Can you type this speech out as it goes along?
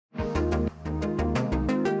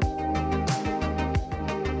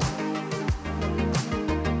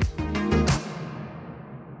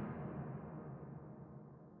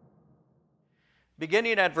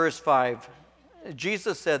Beginning at verse 5,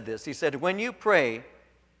 Jesus said this. He said, "When you pray,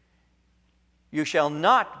 you shall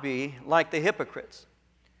not be like the hypocrites,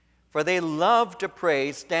 for they love to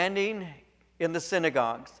pray standing in the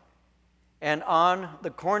synagogues and on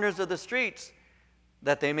the corners of the streets,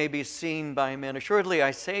 that they may be seen by men. Assuredly,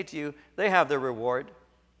 I say to you, they have their reward.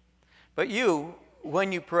 But you,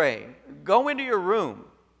 when you pray, go into your room,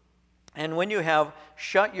 and when you have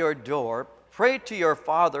shut your door, pray to your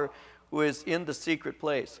Father who is in the secret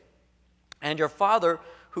place. And your Father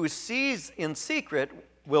who sees in secret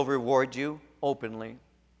will reward you openly.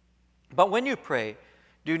 But when you pray,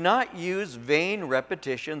 do not use vain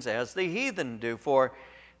repetitions as the heathen do, for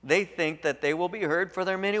they think that they will be heard for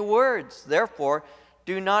their many words. Therefore,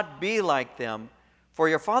 do not be like them, for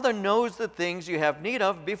your Father knows the things you have need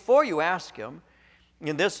of before you ask Him.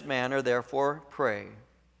 In this manner, therefore, pray.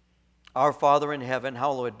 Our Father in heaven,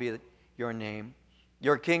 hallowed be your name.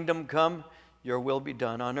 Your kingdom come, your will be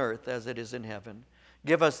done on earth as it is in heaven.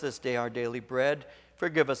 Give us this day our daily bread.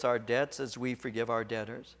 Forgive us our debts as we forgive our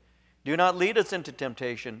debtors. Do not lead us into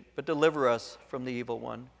temptation, but deliver us from the evil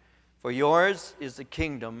one. For yours is the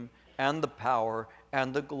kingdom and the power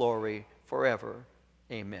and the glory forever.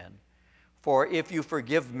 Amen. For if you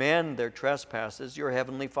forgive men their trespasses, your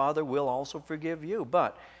heavenly Father will also forgive you.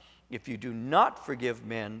 But if you do not forgive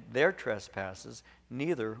men their trespasses,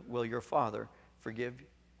 neither will your Father forgive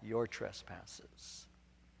your trespasses."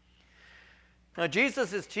 Now,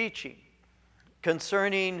 Jesus is teaching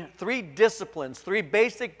concerning three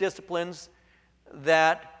basic disciplines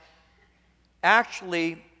that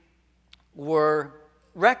actually were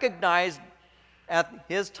recognized at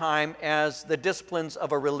his time as the disciplines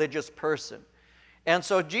of a religious person. And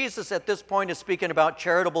so Jesus at this point is speaking about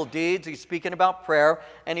charitable deeds, he's speaking about prayer,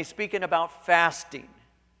 and he's speaking about fasting.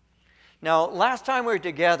 Now, last time we were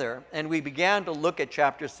together and we began to look at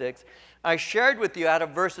chapter 6, I shared with you out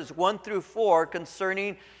of verses 1 through 4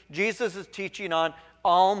 concerning Jesus' teaching on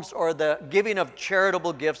alms, or the giving of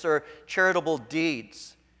charitable gifts or charitable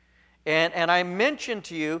deeds. And I mentioned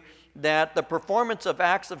to you that the performance of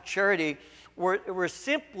acts of charity were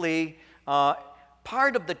simply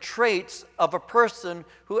part of the traits of a person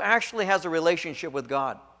who actually has a relationship with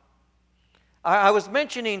God. I was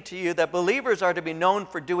mentioning to you that believers are to be known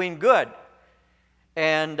for doing good.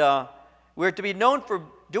 And we're to be known for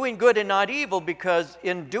doing good and not evil, because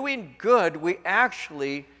in doing good, we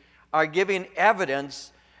actually are giving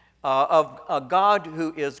evidence of a God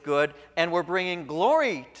who is good, and we're bringing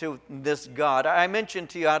glory to this God. I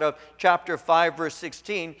mentioned to you out of chapter 5, verse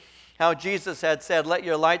 16, how Jesus had said, "Let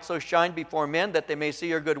your light so shine before men that they may see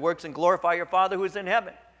your good works and glorify your Father who is in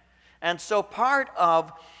heaven." And so part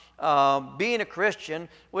of being a Christian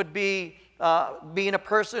would be being a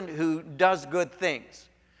person who does good things,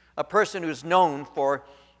 a person who's known for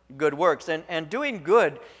good works. And doing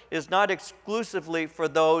good is not exclusively for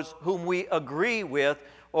those whom we agree with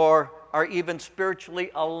or are even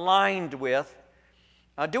spiritually aligned with.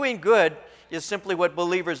 Doing good is simply what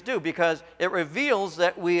believers do, because it reveals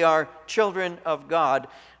that we are children of God,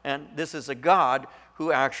 and this is a God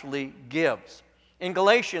who actually gives. In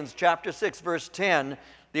Galatians chapter 6, verse 10,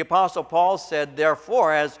 the Apostle Paul said,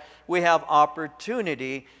 "Therefore, as we have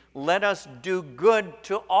opportunity, let us do good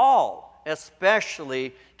to all,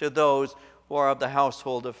 especially to those who are of the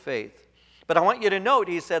household of faith." But I want you to note,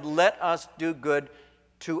 he said, let us do good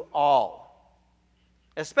to all,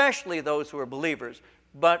 especially those who are believers.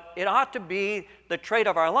 But it ought to be the trait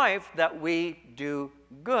of our life that we do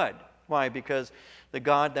good. Why? Because the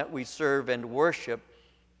God that we serve and worship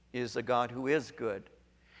is a God who is good.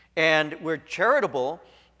 And we're charitable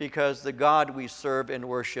because the God we serve and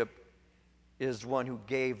worship is one who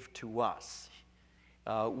gave to us.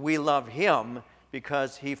 We love Him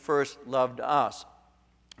because He first loved us.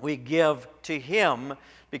 We give to Him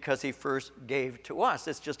because He first gave to us.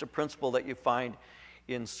 It's just a principle that you find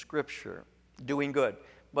in Scripture. Doing good,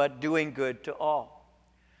 but doing good to all.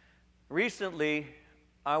 Recently,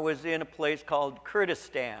 I was in a place called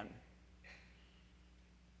Kurdistan.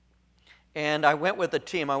 And I went with a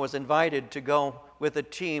team. I was invited to go with a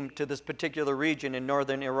team to this particular region in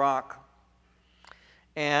northern Iraq.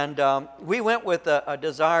 And we went with a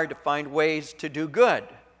desire to find ways to do good.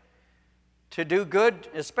 To do good,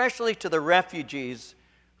 especially to the refugees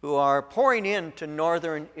who are pouring into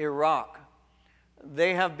northern Iraq.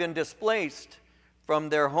 They have been displaced from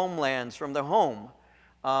their homelands, from their home,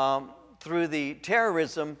 through the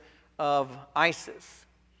terrorism of ISIS.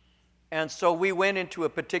 And so we went into a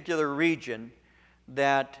particular region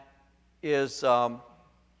that is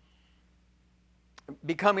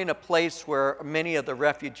becoming a place where many of the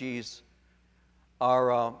refugees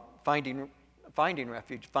are finding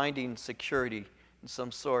refuge, finding security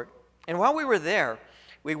some sort. And while we were there,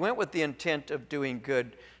 we went with the intent of doing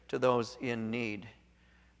good to those in need.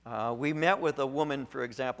 We met with a woman, for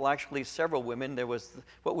example, actually several women. There was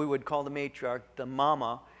what we would call the matriarch, the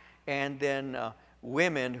mama, and then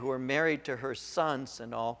women who were married to her sons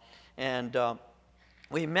and all. And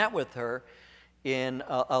we met with her in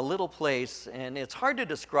a little place, and it's hard to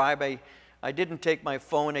describe. I didn't take my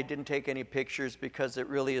phone. I didn't take any pictures because it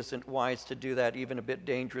really isn't wise to do that, even a bit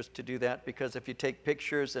dangerous to do that, because if you take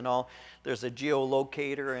pictures and all, there's a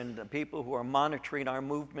geolocator, and the people who are monitoring our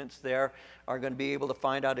movements there are going to be able to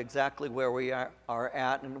find out exactly where we are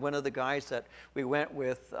at. And one of the guys that we went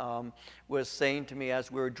with was saying to me as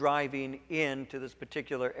we were driving into this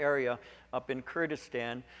particular area up in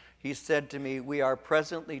Kurdistan, he said to me, "We are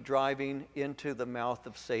presently driving into the mouth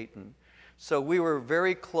of Satan." So we were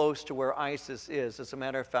very close to where ISIS is. As a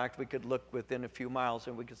matter of fact, we could look within a few miles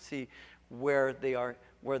and we could see where they are.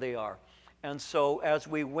 And so as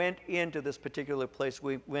we went into this particular place,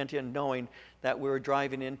 we went in knowing that we were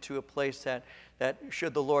driving into a place that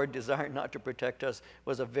should the Lord desire not to protect us,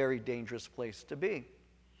 was a very dangerous place to be.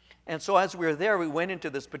 And so as we were there, we went into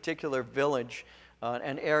this particular village,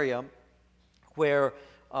 an area where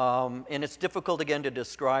and it's difficult again to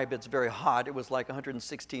describe. It's very hot. It was like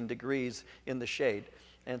 116 degrees in the shade.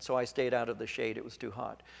 And so I stayed out of the shade. It was too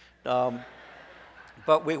hot.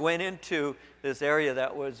 But we went into this area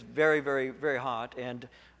that was very, very, very hot. And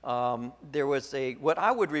there was what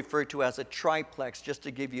I would refer to as a triplex, just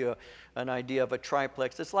to give you an idea of a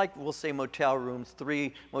triplex. It's like, we'll say, motel rooms,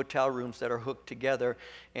 3 motel rooms that are hooked together.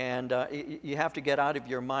 And you have to get out of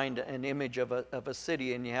your mind an image of a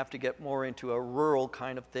city, and you have to get more into a rural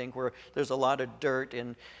kind of thing where there's a lot of dirt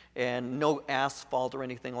and no asphalt or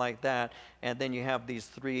anything like that. And then you have these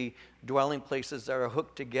 3 dwelling places that are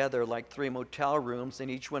hooked together like 3 motel rooms, and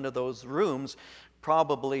each one of those rooms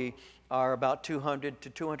probably are about 200 to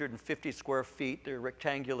 250 square feet. They're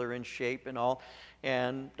rectangular in shape and all.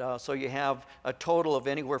 And so you have a total of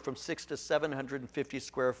anywhere from 600 to 750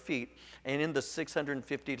 square feet. And in the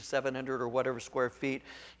 650 to 700 or whatever square feet,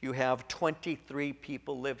 you have 23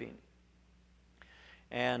 people living.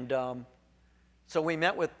 And so we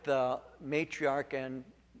met with the matriarch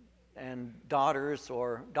and daughters,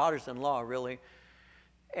 or daughters-in-law really.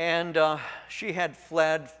 And she had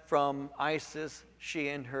fled from ISIS, she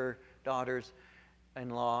and her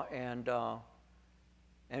daughters-in-law, and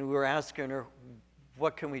we were asking her,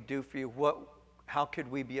 "What can we do for you? How could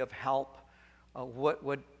we be of help?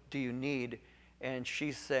 What do you need?" And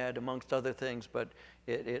she said, amongst other things, but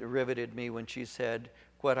it riveted me when she said,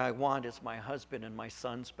 "What I want is my husband and my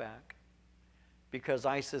sons back, because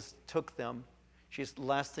ISIS took them." The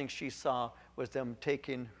last thing she saw was them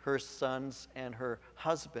taking her sons and her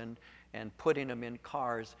husband and putting them in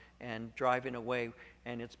cars and driving away.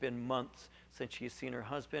 And it's been months since she's seen her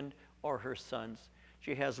husband or her sons.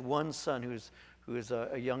 She has one son who is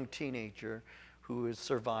a young teenager who has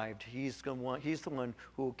survived. He's the one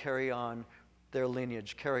who will carry on their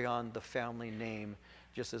lineage, carry on the family name,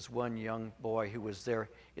 just as one young boy who was there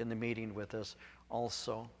in the meeting with us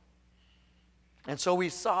also. And so we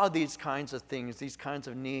saw these kinds of things, these kinds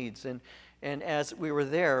of needs. And as we were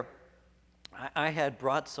there, I had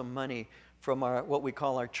brought some money from what we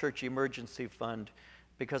call our church emergency fund,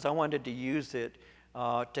 because I wanted to use it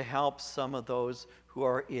to help some of those who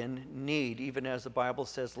are in need. Even as the Bible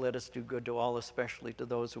says, let us do good to all, especially to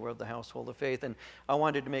those who are of the household of faith. And I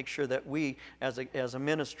wanted to make sure that we, as a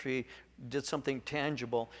ministry, did something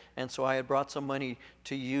tangible. And so I had brought some money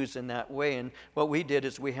to use in that way. And what we did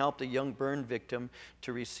is we helped a young burn victim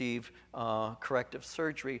to receive corrective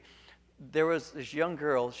surgery. There was this young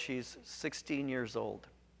girl, she's 16 years old.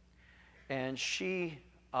 And she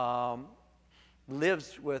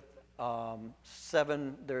lives with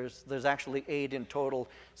 7, there's actually 8 in total,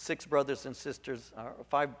 6 brothers and sisters,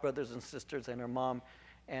 5 brothers and sisters, and her mom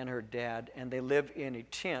and her dad. And they live in a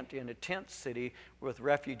tent city with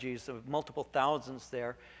refugees of multiple thousands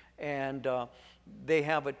there. And they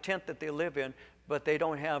have a tent that they live in, but they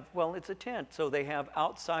don't have, well, it's a tent. So they have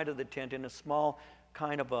outside of the tent, in a small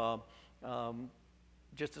kind of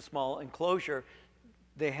just a small enclosure,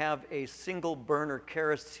 they have a single burner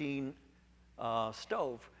kerosene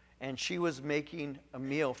stove. And she was making a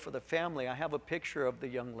meal for the family. I have a picture of the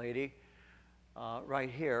young lady right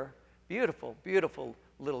here. Beautiful, beautiful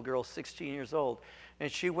little girl, 16 years old.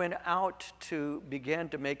 And she went out to begin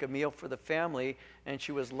to make a meal for the family, and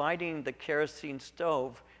she was lighting the kerosene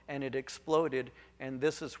stove, and it exploded, and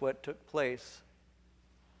this is what took place.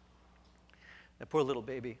 That poor little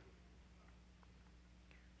baby.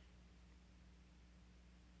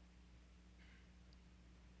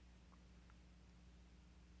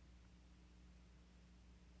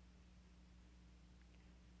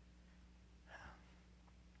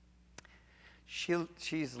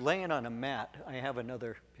 she's laying on a mat. I have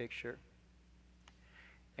another picture.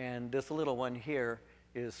 And this little one here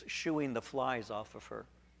is shooing the flies off of her.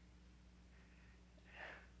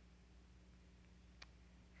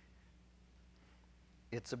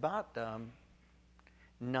 It's about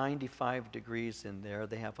 95 degrees in there.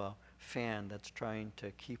 They have a fan that's trying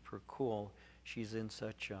to keep her cool. She's in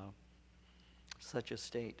such a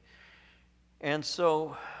state. And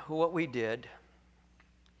so what we did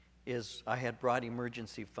is I had brought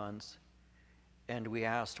emergency funds, and we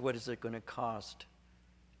asked, what is it going to cost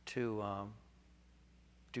to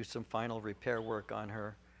do some final repair work on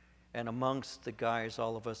her? And amongst the guys,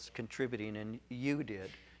 all of us contributing, and you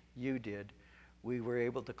did, we were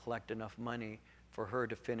able to collect enough money for her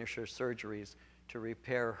to finish her surgeries, to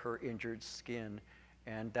repair her injured skin,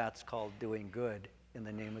 and that's called doing good in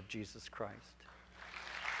the name of Jesus Christ.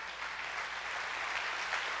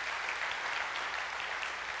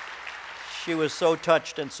 She was so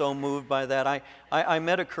touched and so moved by that. I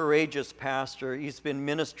met a courageous pastor. He's been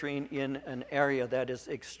ministering in an area that is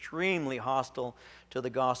extremely hostile to the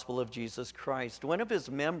gospel of Jesus Christ. One of his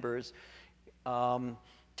members,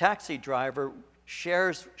 taxi driver,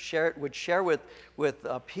 would share with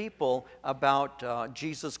people about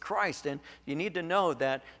Jesus Christ. And you need to know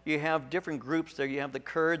that you have different groups there. You have the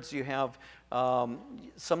Kurds, you have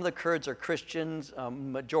some of the Kurds are Christians,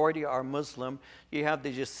 majority are Muslim. You have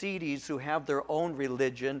the Yazidis who have their own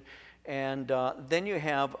religion. And then you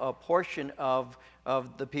have a portion of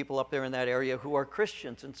the people up there in that area who are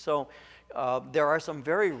Christians. And so there are some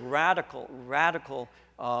very radical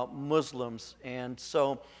Muslims. And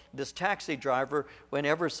so this taxi driver,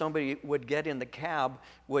 whenever somebody would get in the cab,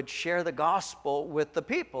 would share the gospel with the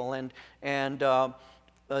people. And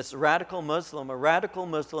this radical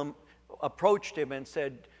Muslim approached him and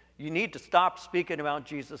said, you need to stop speaking about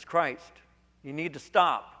Jesus Christ. You need to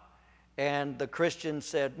stop. And the Christian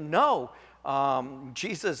said, no,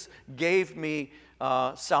 Jesus gave me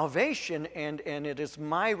salvation, and it is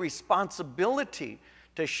my responsibility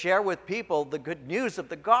to share with people the good news of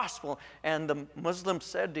the gospel. And the Muslim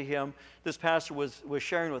said to him, this pastor was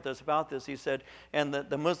sharing with us about this, he said, and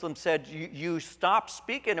the Muslim said, you stop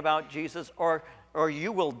speaking about Jesus or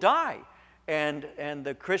you will die. And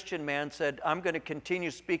the Christian man said, I'm going to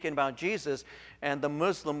continue speaking about Jesus. And the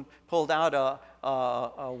Muslim pulled out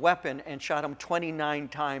a weapon and shot him 29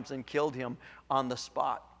 times and killed him on the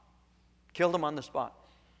spot. Killed him on the spot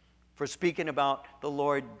for speaking about the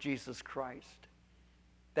Lord Jesus Christ.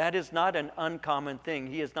 That is not an uncommon thing.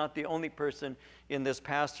 He is not the only person in this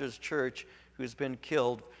pastor's church who's been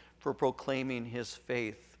killed for proclaiming his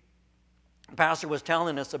faith. The pastor was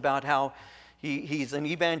telling us about how he's an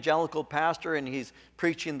evangelical pastor and he's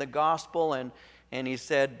preaching the gospel, and he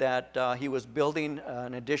said that he was building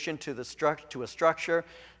an addition to a structure,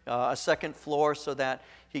 a second floor, so that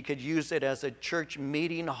he could use it as a church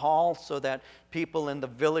meeting hall so that people in the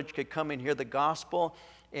village could come and hear the gospel.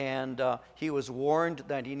 And he was warned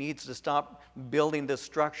that he needs to stop building this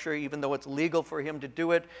structure, even though it's legal for him to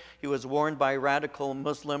do it. He was warned by radical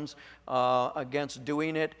Muslims against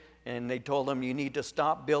doing it, and they told him, you need to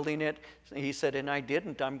stop building it. He said, and I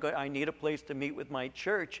didn't. I need a place to meet with my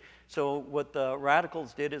church. So what the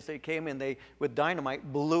radicals did is they came and they, with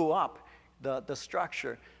dynamite, blew up the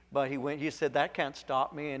structure. But he said, that can't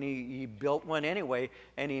stop me, and he built one anyway,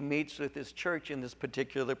 and he meets with his church in this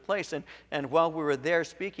particular place. And while we were there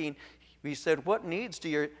speaking, we said, what needs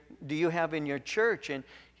do you have in your church? And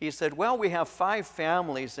he said, well, we have 5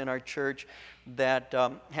 families in our church that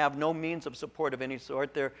have no means of support of any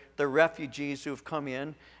sort. They're refugees who've come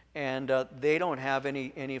in, and they don't have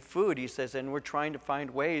any food, he says, and we're trying to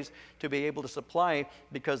find ways to be able to supply,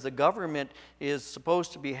 because the government is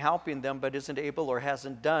supposed to be helping them but isn't able or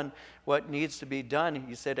hasn't done what needs to be done.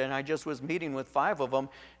 He said, and I just was meeting with 5 of them,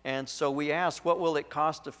 and so we asked, what will it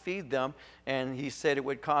cost to feed them? And he said it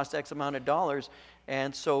would cost X amount of dollars.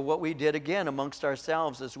 And so what we did again amongst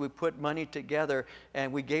ourselves is we put money together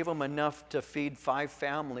and we gave them enough to feed 5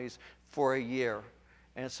 families for a year.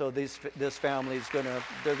 And so this family is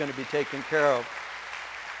they're gonna be taken care of.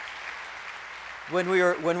 When we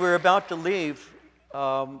were about to leave,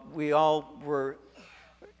 we all were.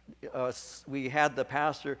 We had the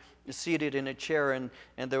pastor seated in a chair, and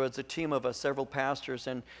there was a team of us, several pastors,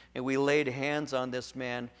 and we laid hands on this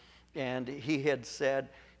man, and he had said,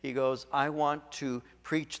 he goes, I want to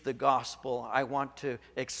preach the gospel. I want to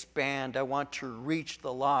expand. I want to reach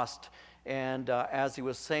the lost. And as he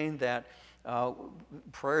was saying that,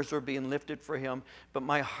 prayers were being lifted for him, but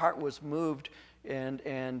my heart was moved And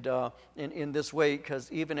in this way,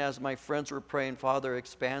 because even as my friends were praying, Father,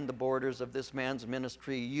 expand the borders of this man's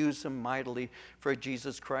ministry, use him mightily for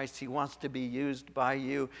Jesus Christ. He wants to be used by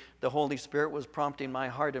you. The Holy Spirit was prompting my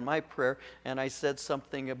heart in my prayer, and I said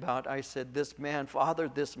something about, I said, this man, Father,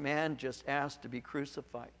 this man just asked to be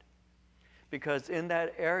crucified. Because in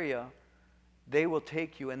that area, they will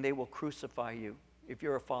take you and they will crucify you if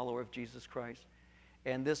you're a follower of Jesus Christ.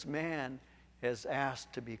 And this man has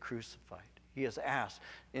asked to be crucified. He has asked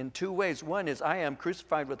in two ways. One is, I am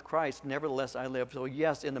crucified with Christ, nevertheless I live. So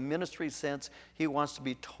yes, in the ministry sense, he wants to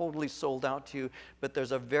be totally sold out to you, but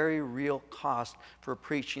there's a very real cost for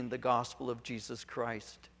preaching the gospel of Jesus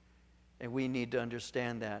Christ. And we need to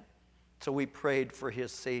understand that. So we prayed for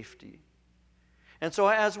his safety. And so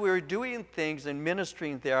as we were doing things and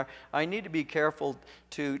ministering there, I need to be careful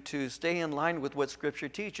to stay in line with what Scripture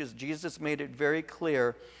teaches. Jesus made it very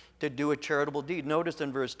clear to do a charitable deed. Notice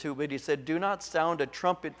in verse 2, but he said, do not sound a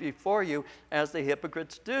trumpet before you as the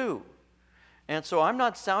hypocrites do. And so I'm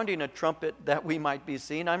not sounding a trumpet that we might be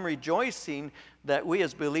seen. I'm rejoicing that we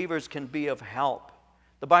as believers can be of help.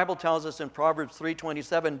 The Bible tells us in Proverbs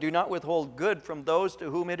 3:27, do not withhold good from those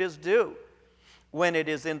to whom it is due, when it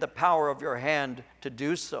is in the power of your hand to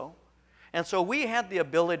do so. And so we had the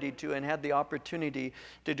ability to and had the opportunity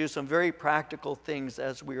to do some very practical things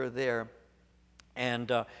as we were there, and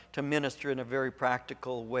to minister in a very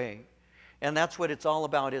practical way. And that's what it's all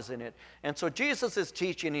about, isn't it? And so Jesus is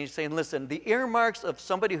teaching, and he's saying, listen, the earmarks of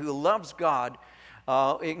somebody who loves God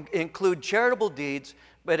include charitable deeds,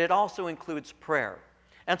 but it also includes prayer.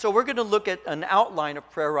 And so we're going to look at an outline of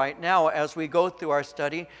prayer right now as we go through our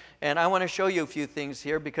study. And I want to show you a few things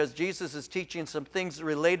here because Jesus is teaching some things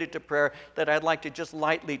related to prayer that I'd like to just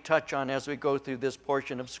lightly touch on as we go through this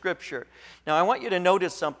portion of Scripture. Now, I want you to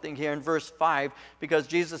notice something here in verse 5 because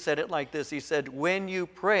Jesus said it like this. He said, when you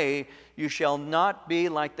pray, you shall not be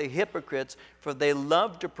like the hypocrites, for they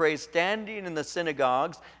love to pray standing in the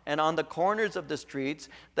synagogues and on the corners of the streets,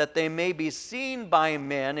 that they may be seen by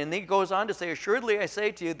men. And he goes on to say, assuredly I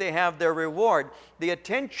say to you, they have their reward. The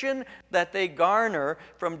attention that they garner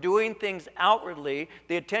from doing things outwardly,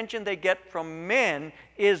 the attention they get from men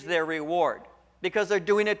is their reward. Because they're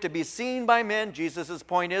doing it to be seen by men. Jesus'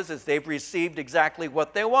 point is they've received exactly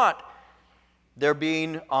what they want. They're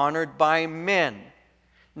being honored by men.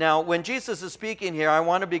 Now, when Jesus is speaking here, I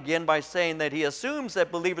want to begin by saying that he assumes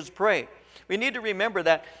that believers pray. We need to remember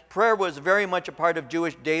that prayer was very much a part of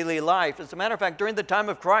Jewish daily life. As a matter of fact, during the time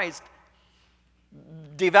of Christ,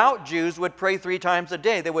 devout Jews would pray 3 times a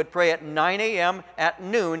day. They would pray at 9 a.m., at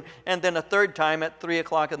noon, and then a third time at 3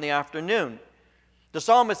 o'clock in the afternoon. The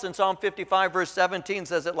psalmist in Psalm 55, verse 17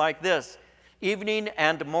 says it like this, evening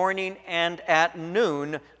and morning and at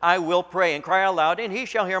noon I will pray and cry aloud, and he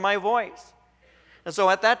shall hear my voice. And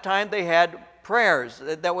so at that time they had prayers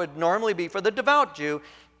that would normally be, for the devout Jew,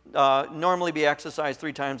 normally be exercised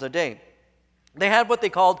 3 times a day. They had what they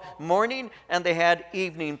called morning and they had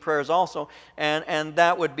evening prayers also, and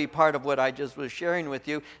that would be part of what I just was sharing with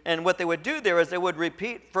you. And what they would do there is they would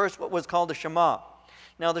repeat first what was called the Shema.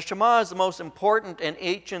 Now the Shema is the most important and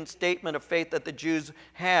ancient statement of faith that the Jews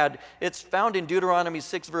had. It's found in Deuteronomy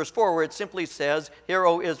 6 verse 4 where it simply says, hear,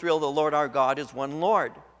 O Israel, the Lord our God is one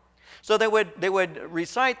Lord. So they would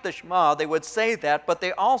recite the Shema, they would say that, but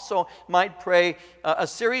they also might pray a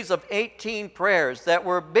series of 18 prayers that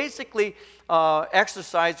were basically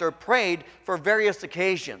exercised or prayed for various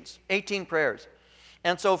occasions, 18 prayers.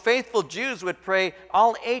 And so faithful Jews would pray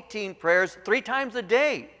all 18 prayers 3 times a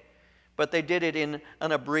day, but they did it in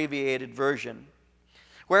an abbreviated version.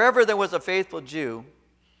 Wherever there was a faithful Jew,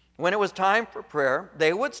 when it was time for prayer,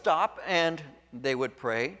 they would stop and they would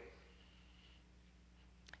pray.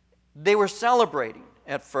 They were celebrating,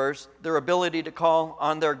 at first, their ability to call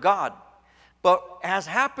on their God. But as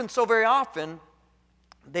happens so very often,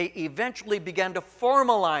 they eventually began to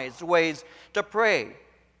formalize ways to pray.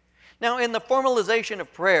 Now, in the formalization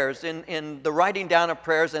of prayers, in the writing down of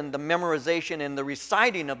prayers and the memorization and the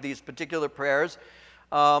reciting of these particular prayers,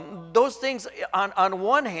 those things, on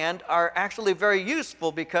one hand, are actually very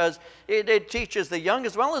useful because it teaches the young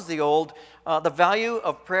as well as the old the value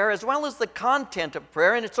of prayer as well as the content of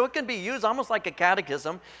prayer. And so it can be used almost like a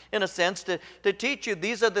catechism in a sense to teach you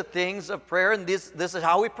these are the things of prayer and this is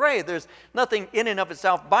how we pray. There's nothing in and of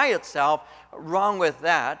itself, by itself, wrong with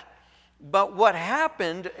that. But what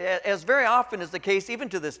happened, as very often is the case even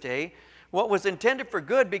to this day, what was intended for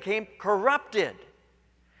good became corrupted.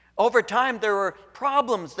 Over time, there were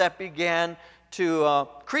problems that began to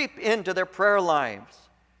creep into their prayer lives.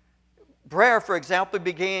 Prayer, for example,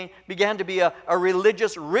 began to be a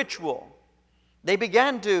religious ritual. They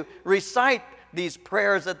began to recite these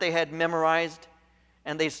prayers that they had memorized,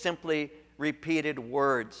 and they simply repeated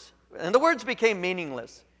words. And the words became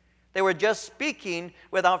meaningless. They were just speaking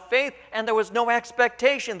without faith, and there was no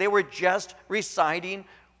expectation. They were just reciting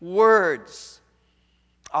words.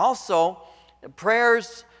 Also,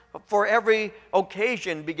 prayers for every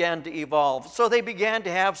occasion began to evolve. So they began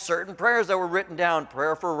to have certain prayers that were written down.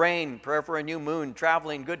 Prayer for rain, prayer for a new moon,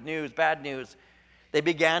 traveling, good news, bad news. They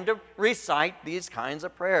began to recite these kinds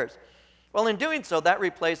of prayers. Well, in doing so, that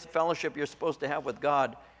replaced the fellowship you're supposed to have with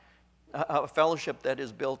God, a fellowship that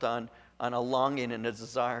is built on a longing and a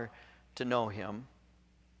desire to know Him.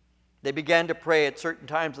 They began to pray at certain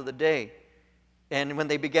times of the day. And when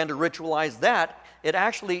they began to ritualize that, it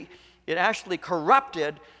actually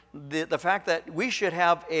corrupted the fact that we should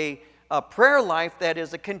have a prayer life that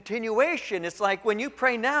is a continuation. It's like when you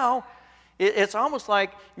pray now, it's almost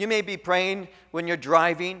like you may be praying when you're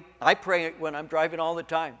driving. I pray when I'm driving all the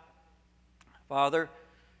time. Father,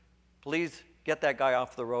 please get that guy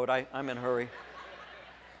off the road. I'm in a hurry.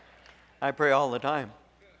 I pray all the time.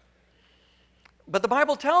 But the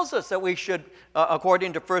Bible tells us that we should,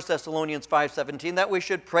 according to 1 Thessalonians 5:17, that we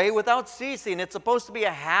should pray without ceasing. It's supposed to be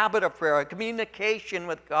a habit of prayer, a communication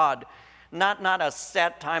with God. Not a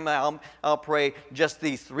set time, I'll pray just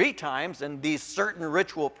these 3 times and these certain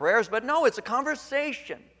ritual prayers. But no, it's a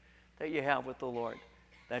conversation that you have with the Lord.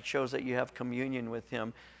 That shows that you have communion with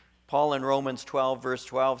Him. Paul in Romans 12, verse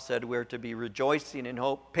 12 said we're to be rejoicing in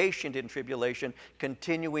hope, patient in tribulation,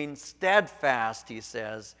 continuing steadfast, he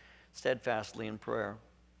says, steadfastly in prayer.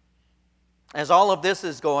 As all of this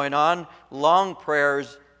is going on, long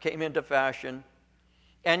prayers came into fashion.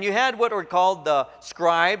 And you had what were called the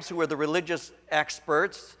scribes, who were the religious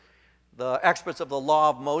experts, the experts of the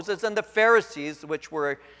law of Moses, and the Pharisees, which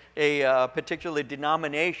were a particular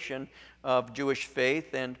denomination of Jewish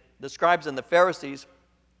faith. And the scribes and the Pharisees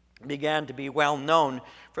began to be well known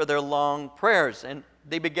for their long prayers. And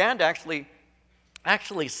they began to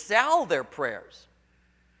actually sell their prayers.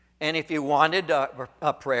 And if you wanted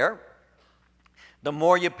a prayer, the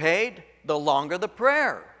more you paid, the longer the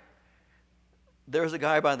prayer. There's a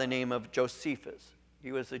guy by the name of Josephus.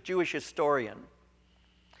 He was a Jewish historian.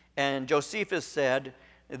 And Josephus said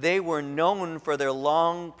they were known for their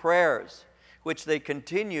long prayers, which they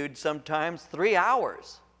continued sometimes 3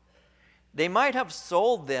 hours. They might have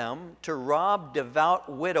sold them to rob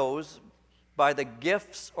devout widows by the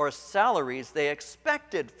gifts or salaries they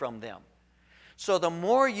expected from them. So the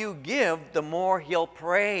more you give, the more He'll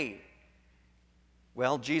pray.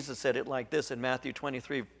 Well, Jesus said it like this in Matthew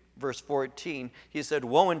 23, verse 14. He said,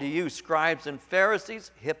 "Woe unto you, scribes and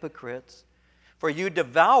Pharisees, hypocrites! For you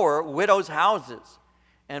devour widows' houses,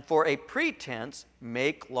 and for a pretense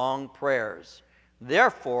make long prayers.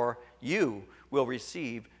 Therefore you will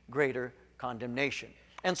receive greater condemnation."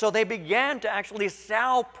 And so they began to actually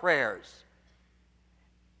sell prayers.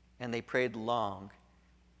 And they prayed long.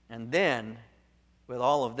 And then, with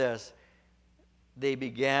all of this, they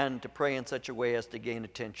began to pray in such a way as to gain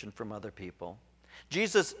attention from other people.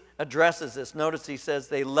 Jesus addresses this. Notice He says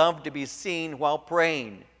they loved to be seen while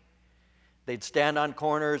praying. They'd stand on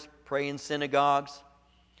corners, pray in synagogues.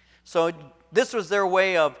 So this was their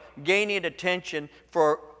way of gaining attention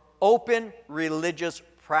for open religious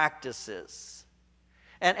practices.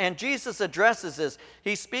 And Jesus addresses this.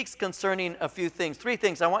 He speaks concerning a few things. 3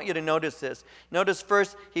 things. I want you to notice this. Notice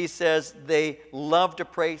first, He says they love to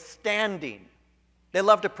pray standing. They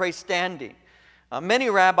love to pray standing.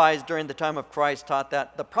 Many rabbis during the time of Christ taught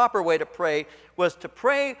that the proper way to pray was to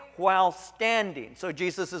pray while standing. So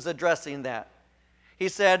Jesus is addressing that. He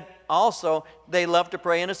said also they love to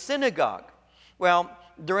pray in a synagogue. Well,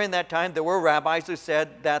 during that time there were rabbis who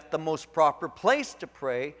said that the most proper place to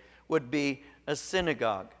pray would be a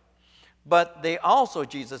synagogue. But they also,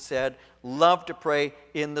 Jesus said, love to pray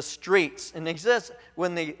in the streets. And he says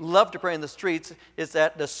when they love to pray in the streets, it's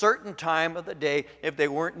at a certain time of the day. If they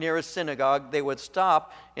weren't near a synagogue, they would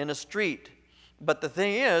stop in a street. But the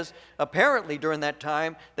thing is, apparently during that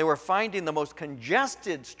time, they were finding the most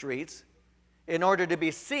congested streets in order to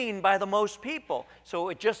be seen by the most people. So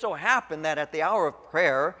it just so happened that at the hour of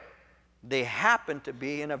prayer, they happened to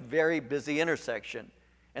be in a very busy intersection.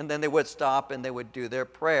 And then they would stop and they would do their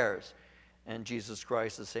prayers. And Jesus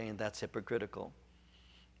Christ is saying that's hypocritical.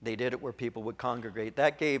 They did it where people would congregate.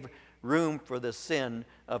 That gave room for the sin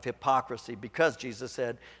of hypocrisy because Jesus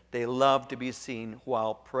said they love to be seen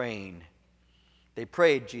while praying. They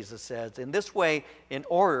prayed, Jesus says, in this way in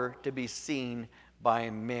order to be seen by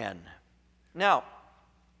men. Now,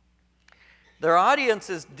 their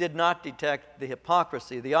audiences did not detect the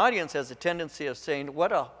hypocrisy. The audience has a tendency of saying,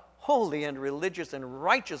 what a holy and religious and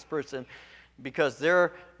righteous person. because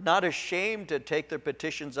they're not ashamed to take their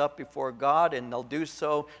petitions up before God, and they'll do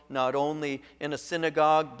so not only in a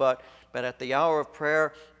synagogue, but at the hour of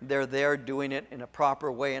prayer, they're there doing it in a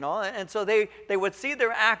proper way and all. And so they would see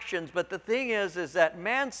their actions, but the thing is that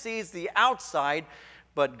man sees the outside,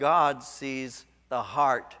 but God sees the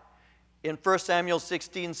heart. In 1 Samuel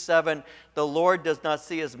 16:7, the Lord does not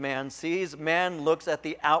see as man sees. Man looks at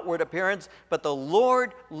the outward appearance, but the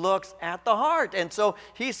Lord looks at the heart. And so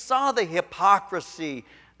he saw the hypocrisy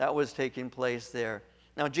that was taking place there.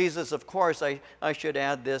 Now, Jesus, of course, I should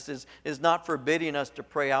add this, is not forbidding us to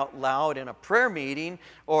pray out loud in a prayer meeting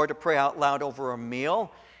or to pray out loud over a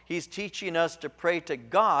meal. He's teaching us to pray to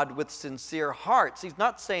God with sincere hearts. He's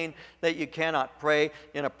not saying that you cannot pray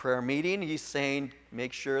in a prayer meeting. He's saying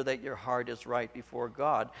make sure that your heart is right before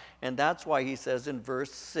God. And that's why he says in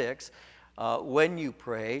verse 6, when you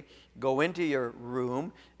pray, go into your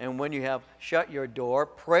room, and when you have shut your door,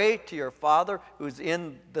 pray to your Father who's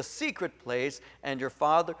in the secret place, and your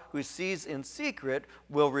Father who sees in secret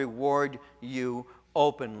will reward you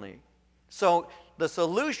openly. So the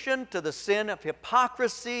solution to the sin of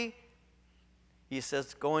hypocrisy, he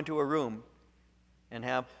says, go into a room and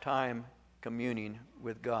have time communing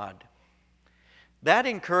with God. That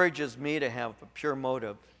encourages me to have a pure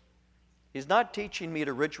motive. He's not teaching me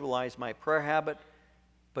to ritualize my prayer habit,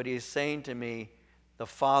 but he's saying to me, the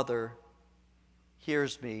Father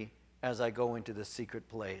hears me as I go into the secret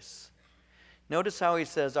place. Notice how he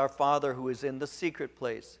says, our Father who is in the secret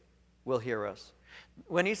place will hear us.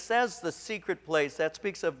 When he says the secret place, that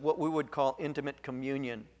speaks of what we would call intimate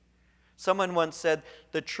communion. Someone once said,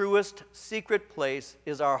 the truest secret place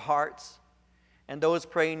is our hearts, and those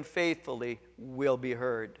praying faithfully will be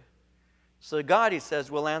heard. So God, he says,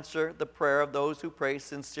 will answer the prayer of those who pray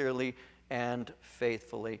sincerely and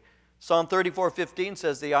faithfully. Psalm 34:15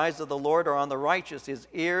 says, the eyes of the Lord are on the righteous, his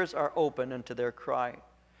ears are open unto their cry.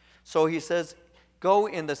 So he says, go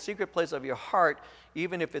in the secret place of your heart,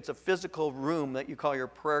 even if it's a physical room that you call your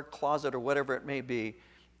prayer closet or whatever it may be,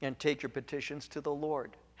 and take your petitions to the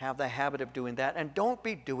Lord. Have the habit of doing that, and don't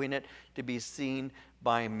be doing it to be seen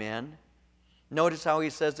by men. Notice how he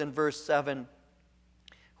says in verse 7,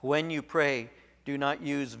 when you pray, do not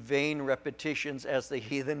use vain repetitions as the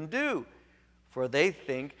heathen do, for they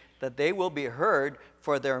think that they will be heard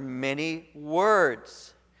for their many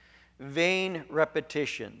words. Vain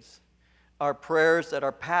repetitions are prayers that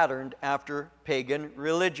are patterned after pagan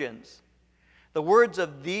religions. The words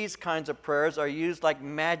of these kinds of prayers are used like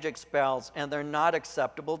magic spells, and they're not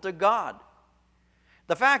acceptable to God.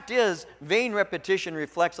 The fact is, vain repetition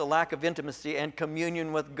reflects a lack of intimacy and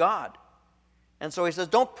communion with God. And so he says,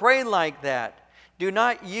 don't pray like that. Do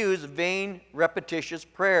not use vain, repetitious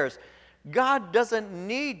prayers. God doesn't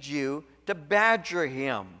need you to badger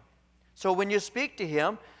him. So when you speak to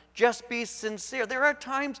him, just be sincere. There are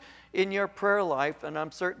times in your prayer life, and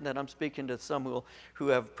I'm certain that I'm speaking to some who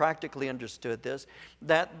have practically understood this,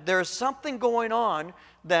 that there's something going on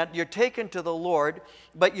that you're taken to the Lord,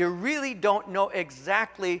 but you really don't know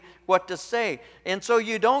exactly what to say. And so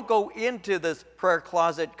you don't go into this prayer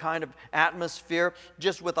closet kind of atmosphere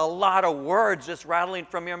just with a lot of words just rattling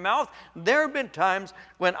from your mouth. There have been times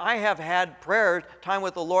when I have had prayer time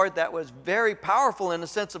with the Lord that was very powerful in the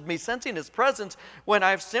sense of me sensing his presence, when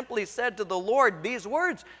I've simply said to the Lord these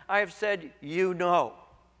words. I've said, you know.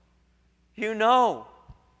 You know.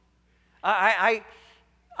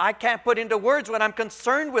 I can't put into words what I'm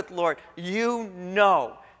concerned with, Lord. You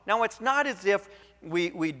know. Now, it's not as if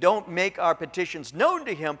we don't make our petitions known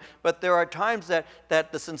to him, but there are times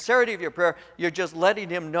that the sincerity of your prayer, you're just letting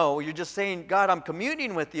him know. You're just saying, God, I'm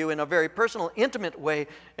communing with you in a very personal, intimate way,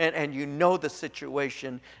 and you know the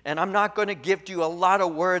situation. And I'm not going to give to you a lot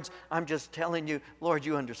of words. I'm just telling you, Lord,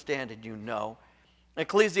 you understand and you know.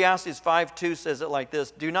 Ecclesiastes 5:2 says it like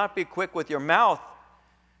this, do not be quick with your mouth.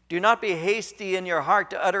 Do not be hasty in your heart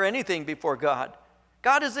to utter anything before God.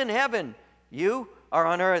 God is in heaven. You are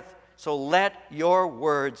on earth. So let your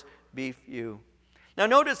words be few. Now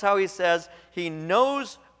notice how he says he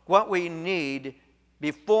knows what we need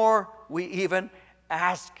before we even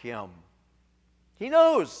ask him. He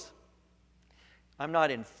knows. I'm not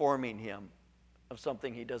informing him of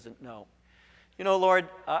something he doesn't know. You know, Lord,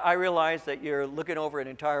 I realize that you're looking over an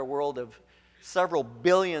entire world of several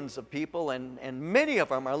billions of people, and many of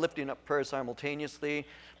them are lifting up prayer simultaneously.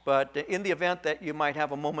 But in the event that you might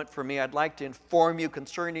have a moment for me, I'd like to inform you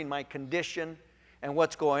concerning my condition and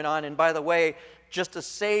what's going on. And by the way, just to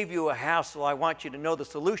save you a hassle, I want you to know the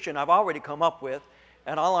solution I've already come up with.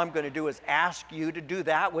 And all I'm going to do is ask you to do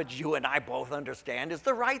that, which you and I both understand is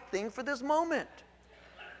the right thing for this moment.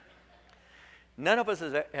 None of us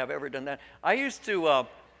have ever done that. I used to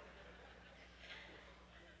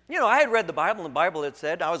You know, I had read the Bible, and the Bible had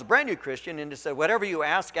said, I was a brand new Christian, and it said, whatever you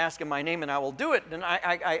ask, ask in my name, and I will do it. And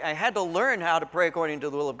I had to learn how to pray according to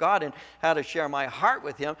the will of God and how to share my heart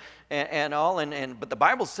with Him and all. But the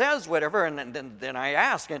Bible says whatever, and then I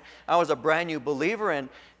ask. And I was a brand new believer,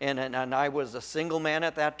 and I was a single man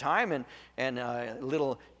at that time, and a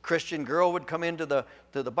little Christian girl would come into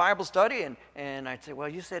the Bible study, and I'd say, well,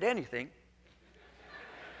 you said anything.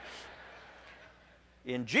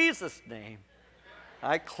 In Jesus' name,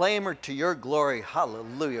 I claim her to your glory.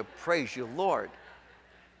 Hallelujah. Praise you, Lord.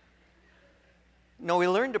 No, we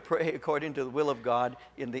learn to pray according to the will of God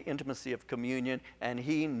in the intimacy of communion, and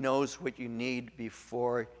He knows what you need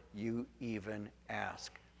before you even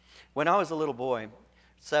ask. When I was a little boy,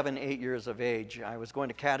 7, 8 years of age, I was going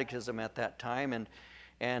to catechism at that time,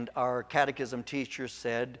 and our catechism teacher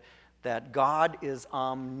said that God is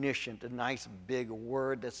omniscient, a nice big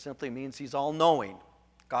word that simply means He's all-knowing.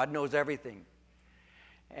 God knows everything.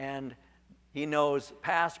 And He knows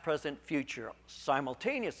past, present, future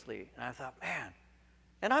simultaneously. And I thought, man,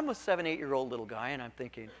 and I'm a 7, 8-year-old little guy, and I'm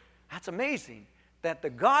thinking, that's amazing that the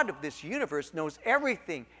God of this universe knows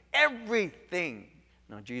everything, everything.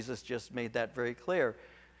 Now, Jesus just made that very clear.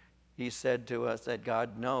 He said to us that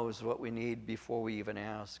God knows what we need before we even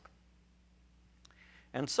ask.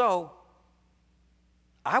 And so,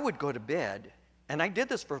 I would go to bed, and I did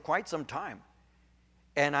this for quite some time,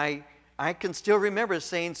 and I can still remember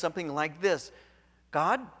saying something like this: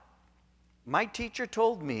 God, my teacher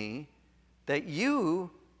told me that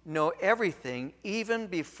you know everything even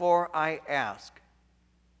before I ask.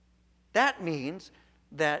 That means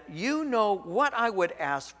that you know what I would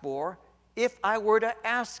ask for if I were to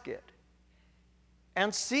ask it.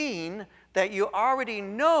 And seeing that you already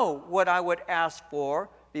know what I would ask for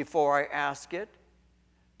before I ask it,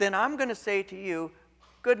 then I'm going to say to you,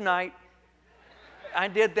 good night. I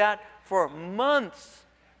did that for months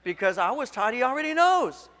because I was taught He already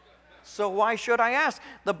knows. So why should I ask?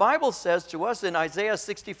 The Bible says to us in Isaiah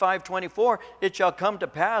 65:24, it shall come to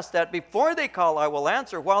pass that before they call, I will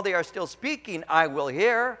answer. While they are still speaking, I will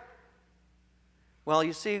hear. Well,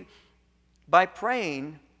 you see, by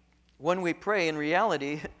praying, when we pray, in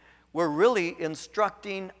reality, we're really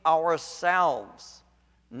instructing ourselves,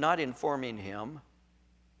 not informing Him.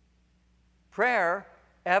 Prayer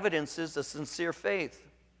evidences a sincere faith.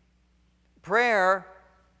 Prayer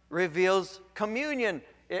reveals communion.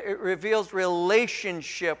 It reveals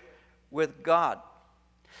relationship with God.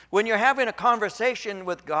 When you're having a conversation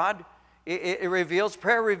with God,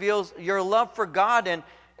 prayer reveals your love for God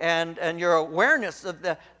and your awareness of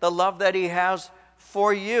the love that He has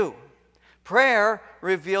for you. Prayer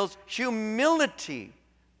reveals humility,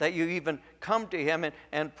 that you even come to Him,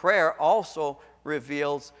 and prayer also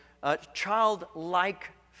reveals childlike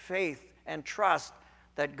faith and trust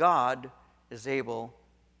that God is able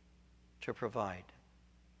to provide.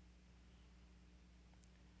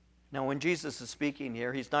 Now, when Jesus is speaking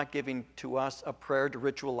here, He's not giving to us a prayer to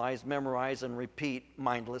ritualize, memorize, and repeat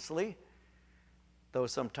mindlessly, though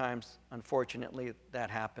sometimes, unfortunately,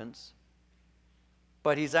 that happens.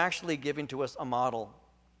 But He's actually giving to us a model.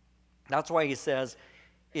 That's why He says,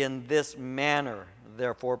 in this manner,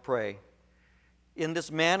 therefore pray. In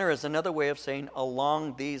this manner is another way of saying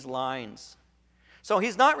along these lines. So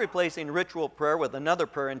He's not replacing ritual prayer with another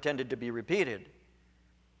prayer intended to be repeated.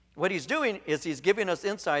 What He's doing is He's giving us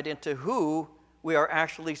insight into who we are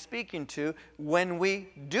actually speaking to when we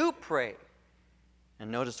do pray.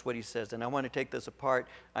 And notice what He says, and I want to take this apart.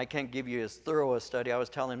 I can't give you as thorough a study. I was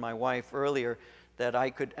telling my wife earlier that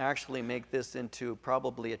I could actually make this into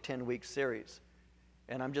probably a 10-week series.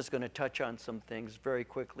 And I'm just going to touch on some things very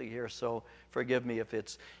quickly here, so forgive me if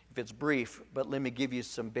it's brief, but let me give you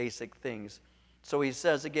some basic things. So He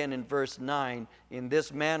says again in verse 9, in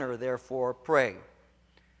this manner, therefore, pray.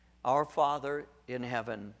 Our Father in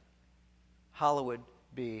heaven, hallowed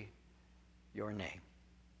be your name.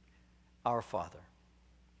 Our Father.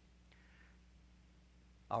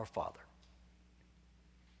 Our Father.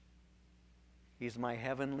 He's my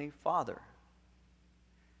heavenly Father.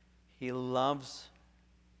 He loves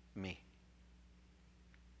me.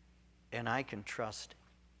 And I can trust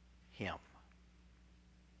Him.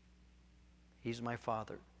 He's my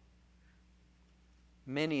Father.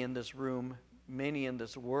 Many in this room, many in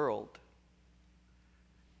this world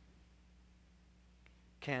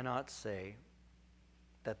cannot say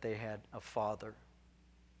that they had a father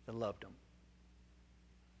that loved them,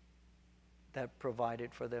 that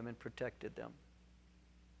provided for them and protected them.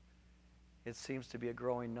 It seems to be a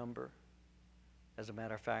growing number. As a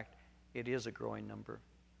matter of fact, it is a growing number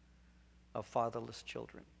of fatherless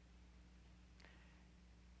children.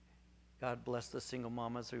 God bless the single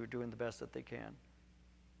mamas who are doing the best that they can.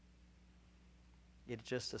 It's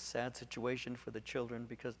just a sad situation for the children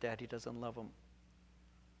because Daddy doesn't love them.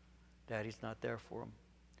 Daddy's not there for them.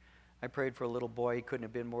 I prayed for a little boy. He couldn't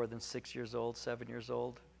have been more than 6 years old, 7 years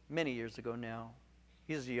old, many years ago now.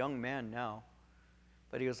 He's a young man now,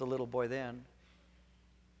 but he was a little boy then.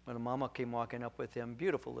 When a mama came walking up with him,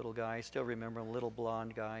 beautiful little guy. I still remember him, little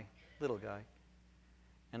blonde guy, little guy.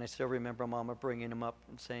 And I still remember Mama bringing him up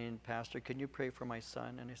and saying, Pastor, can you pray for my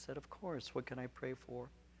son? And I said, of course, what can I pray for?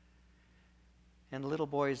 And the little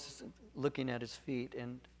boy's looking at his feet,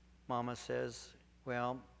 and Mama says,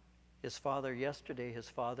 well, yesterday his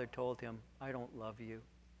father told him, I don't love you.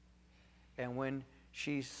 And when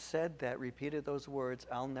she said that, repeated those words,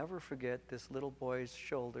 I'll never forget this little boy's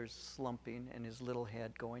shoulders slumping and his little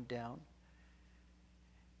head going down.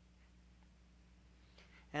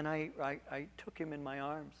 And I took him in my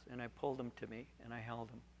arms, and I pulled him to me, and I held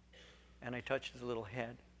him. And I touched his little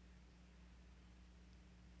head.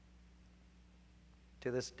 To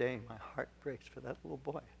this day, my heart breaks for that little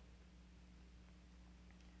boy.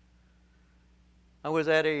 I was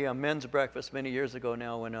at a men's breakfast many years ago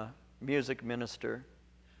now when a music minister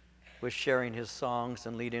was sharing his songs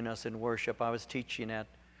and leading us in worship. I was teaching in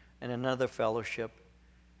another fellowship,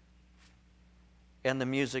 and the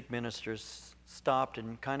music minister stopped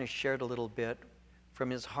and kind of shared a little bit from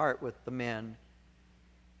his heart with the men.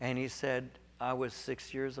 And he said, I was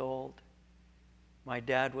 6 years old. My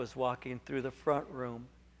dad was walking through the front room,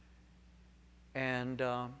 and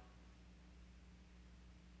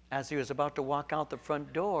as he was about to walk out the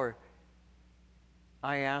front door,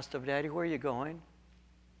 I asked him, Daddy, where are you going?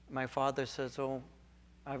 My father says, oh,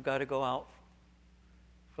 I've got to go out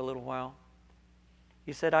for a little while.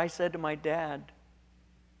 He said, I said to my dad,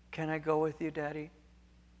 can I go with you, Daddy?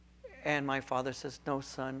 And my father says, no,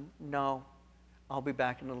 son, no. I'll be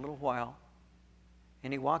back in a little while.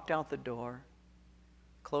 And he walked out the door,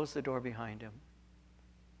 closed the door behind him,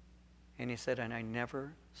 and he said, and I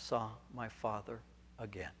never saw my father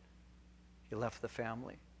again. He left the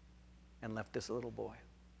family and left this little boy.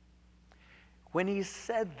 When he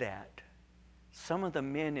said that, some of the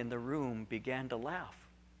men in the room began to laugh.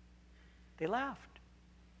 They laughed.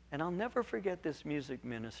 And I'll never forget this music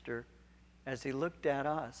minister as he looked at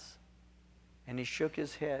us and he shook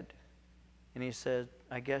his head and he said,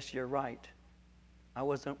 I guess you're right. I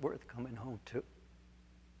wasn't worth coming home to.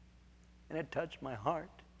 And it touched my heart.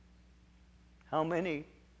 How many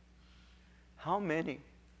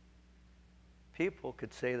people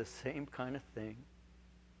could say the same kind of thing?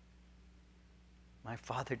 My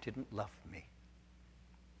father didn't love me.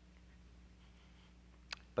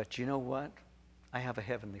 But you know what? I have a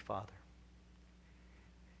heavenly Father.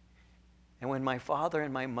 And when my father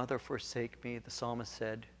and my mother forsake me, the psalmist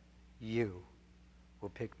said, you will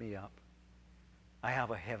pick me up. I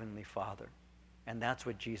have a heavenly Father. And that's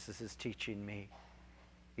what Jesus is teaching me.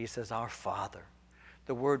 He says, our Father.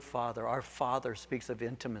 The word Father, our Father, speaks of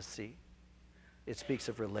intimacy. It speaks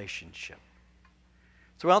of relationship.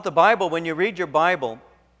 Throughout the Bible, when you read your Bible,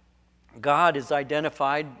 God is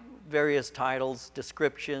identified, various titles,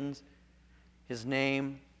 descriptions, His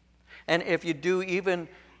name. And if you do even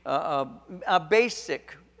a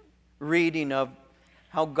basic reading of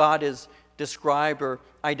how God is described or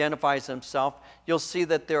identifies Himself, you'll see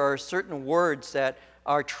that there are certain words that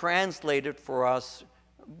are translated for us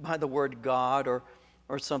by the word God or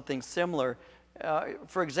something similar.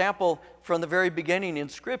 For example, from the very beginning in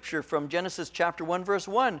Scripture, from Genesis chapter 1, verse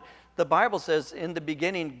 1, the Bible says, in the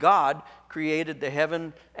beginning, God created the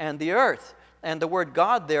heaven and the earth. And the word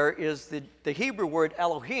God there is the Hebrew word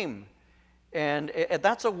Elohim. And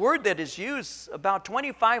that's a word that is used about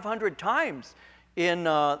 2,500 times in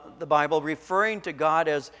the Bible, referring to God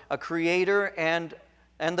as a creator and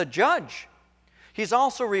the judge. He's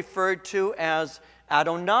also referred to as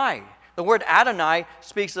Adonai. The word Adonai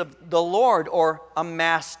speaks of the Lord or a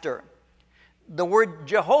master. The word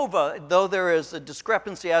Jehovah, though there is a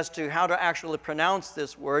discrepancy as to how to actually pronounce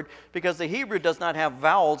this word, because the Hebrew does not have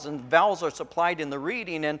vowels, and vowels are supplied in the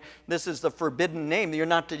reading, and this is the forbidden name. You're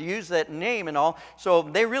not to use that name and all. So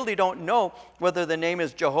they really don't know whether the name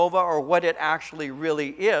is Jehovah or what it actually really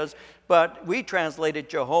is. But we translate it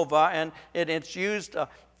Jehovah, and it's used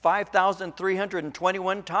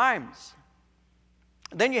 5,321 times.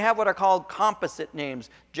 Then you have what are called composite names,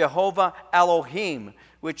 Jehovah Elohim,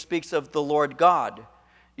 which speaks of the Lord God.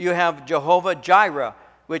 You have Jehovah Jireh,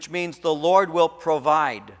 which means the Lord will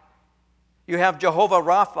provide. You have Jehovah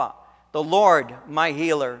Rapha, the Lord my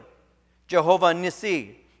healer. Jehovah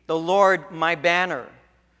Nissi, the Lord my banner.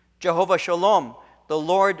 Jehovah Shalom, the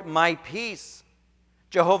Lord my peace.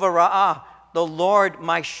 Jehovah Ra'ah, the Lord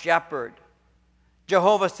my shepherd.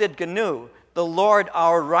 Jehovah Sidkenu, the Lord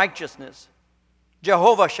our righteousness.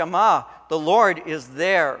 Jehovah Shammah, the Lord is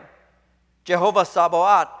there. Jehovah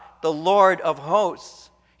Sabaoth, the Lord of hosts.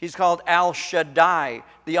 He's called El Shaddai,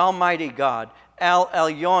 the Almighty God. El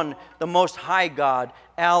Elyon, the Most High God.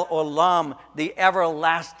 El Olam, the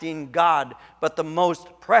everlasting God. But the most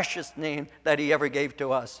precious name that he ever gave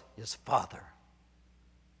to us is Father.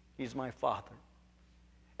 He's my Father.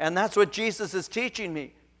 And that's what Jesus is teaching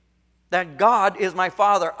me, that God is my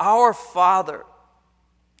Father, our Father.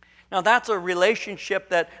 Now that's a relationship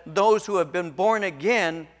that those who have been born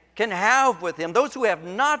again can have with him. Those who have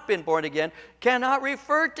not been born again cannot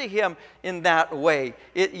refer to him in that way.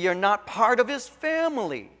 You're not part of his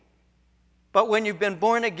family. But when you've been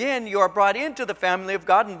born again, you are brought into the family of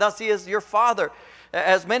God, and thus he is your Father.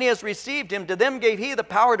 As many as received him, to them gave he the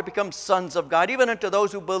power to become sons of God, even unto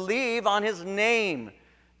those who believe on his name.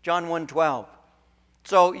 John 1:12.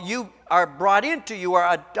 So you are brought into, you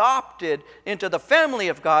are adopted into the family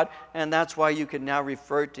of God, and that's why you can now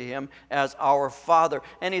refer to him as our Father.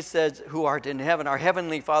 And he says, who art in heaven, our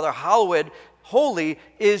heavenly Father, hallowed, holy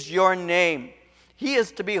is your name. He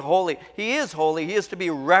is to be holy. He is holy. He is to be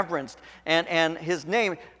reverenced. And his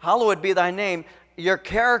name, hallowed be thy name. Your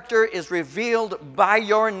character is revealed by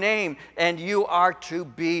your name, and you are to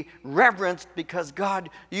be reverenced because, God,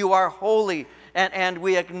 you are holy. And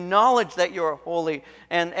we acknowledge that you are holy.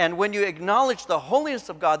 And when you acknowledge the holiness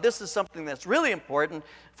of God, this is something that's really important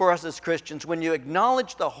for us as Christians. When you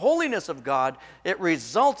acknowledge the holiness of God, it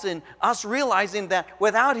results in us realizing that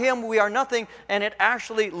without him we are nothing, and it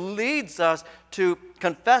actually leads us to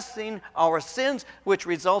confessing our sins, which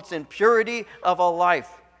results in purity of a life.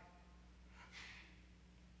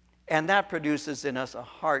 And that produces in us a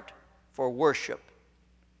heart for worship.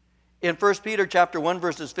 In 1 Peter chapter 1,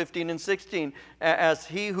 verses 15 and 16, as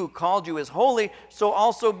he who called you is holy, so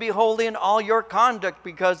also be holy in all your conduct,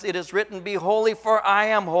 because it is written, be holy, for I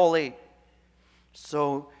am holy.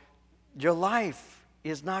 So your life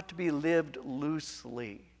is not to be lived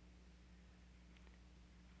loosely.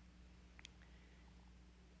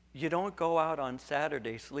 You don't go out on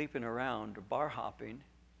Saturday sleeping around or bar hopping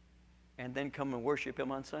and then come and worship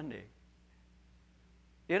him on Sunday.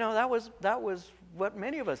 You know, that was what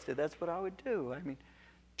many of us did. That's what I would do. I mean,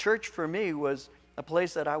 church for me was a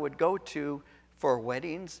place that I would go to for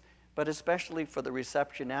weddings, but especially for the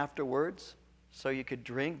reception afterwards, so you could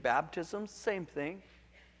drink. Baptisms, same thing.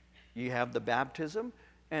 You have the baptism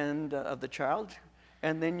and of the child,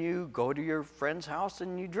 and then you go to your friend's house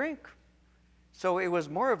and you drink. So it was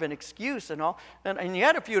more of an excuse and all. And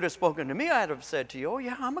yet if you'd have spoken to me, I'd have said to you, oh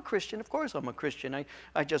yeah, I'm a Christian. Of course I'm a Christian.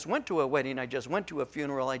 I just went to a wedding. I just went to a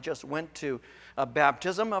funeral. I just went to a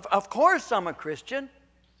baptism. Of course I'm a Christian.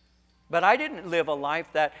 But I didn't live a life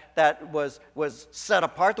that was set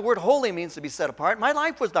apart. The word holy means to be set apart. My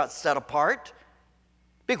life was not set apart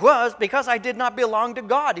because I did not belong to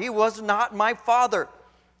God. He was not my Father.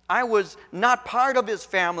 I was not part of his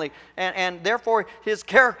family, and therefore his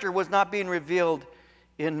character was not being revealed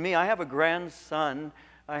in me. I have a grandson.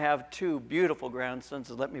 I have two beautiful grandsons.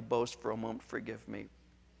 Let me boast for a moment. Forgive me.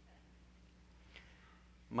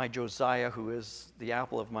 My Josiah, who is the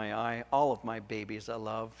apple of my eye, all of my babies I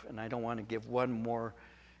love, and I don't want to give one more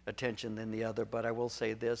attention than the other, but I will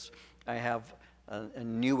say this. I have a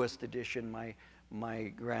newest addition, my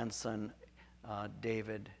grandson,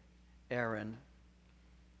 David, Aaron.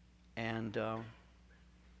 And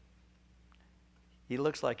he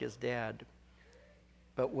looks like his dad.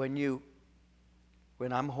 But when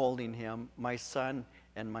I'm holding him, my son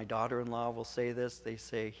and my daughter-in-law will say this. They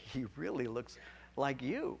say, he really looks like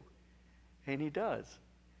you. And he does.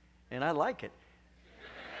 And I like it.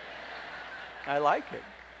 I like it.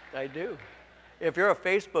 I do. If you're a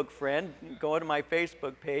Facebook friend, go to my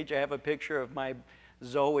Facebook page. I have a picture of my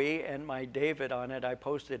Zoe and my David on it. I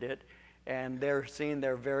posted it. And they're seeing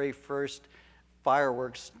their very first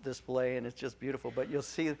fireworks display, and it's just beautiful. But you'll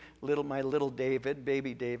see my little David,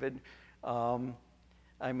 baby David.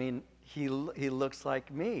 I mean, he looks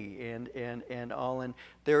like me, and all. And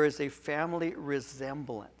there is a family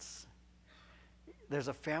resemblance. There's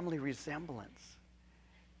a family resemblance,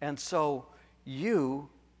 and so you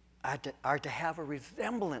are to have a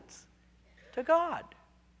resemblance to God,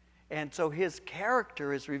 and so His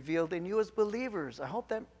character is revealed in you as believers. I hope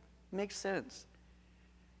that makes sense.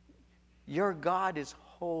 Your God is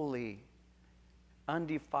holy,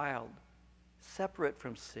 undefiled, separate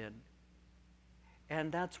from sin.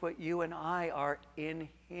 And that's what you and I are in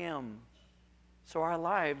Him. So our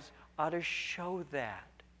lives ought to show that.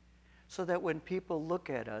 So that when people look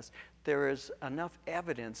at us, there is enough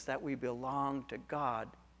evidence that we belong to God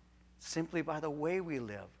simply by the way we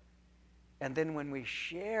live. And then when we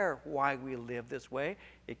share why we live this way,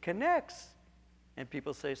 it connects. And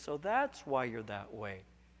people say, so that's why you're that way,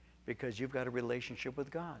 because you've got a relationship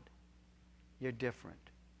with God. You're different.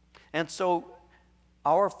 And so,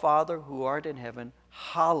 our Father who art in heaven,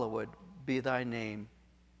 hallowed be thy name.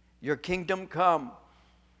 Your kingdom come.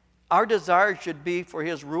 Our desire should be for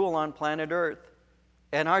his rule on planet Earth.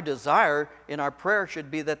 And our desire in our prayer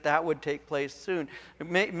should be that that would take place soon.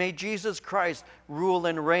 May Jesus Christ rule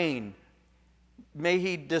and reign. May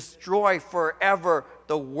he destroy forever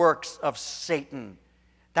the works of Satan.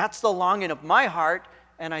 That's the longing of my heart,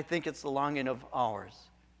 and I think it's the longing of ours.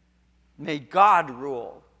 May God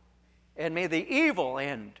rule, and may the evil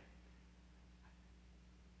end.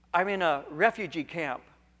 I'm in a refugee camp.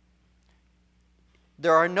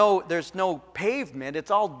 There's no pavement,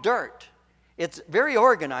 it's all dirt. It's very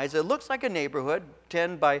organized. It looks like a neighborhood,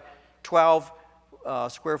 10 by 12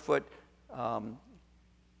 square foot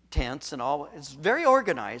tents and all. It's very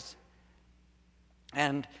organized.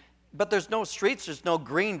 But there's no streets, there's no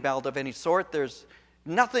green belt of any sort. There's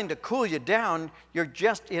nothing to cool you down. You're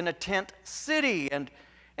just in a tent city. And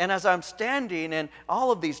as I'm standing, and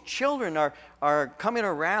all of these children are coming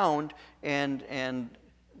around and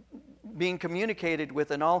being communicated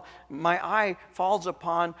with, and all, my eye falls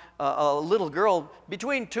upon a little girl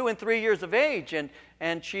between 2 and 3 years of age,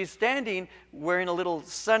 and she's standing wearing a little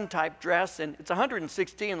sun-type dress, and it's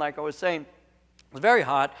 116, like I was saying. It's very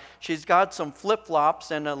hot. She's got some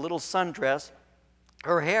flip-flops and a little sundress.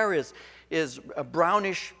 Her hair is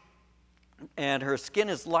brownish, and her skin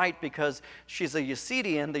is light because she's a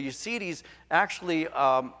Yazidi, and the Yazidis actually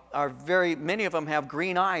many of them have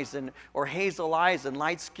green eyes or hazel eyes and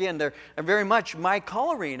light skin. They're very much my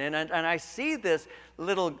coloring, and I see this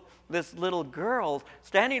little girl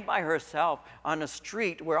standing by herself on a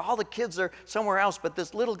street where all the kids are somewhere else, but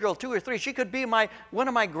this little girl, 2 or 3, she could be one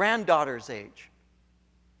of my granddaughters' age,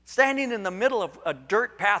 standing in the middle of a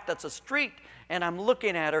dirt path that's a street. And I'm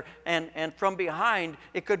looking at her, and from behind,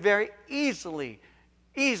 it could very easily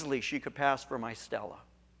she could pass for my Stella.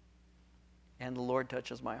 And the Lord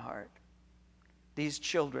touches my heart. These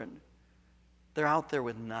children, they're out there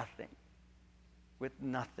with nothing.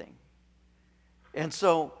 And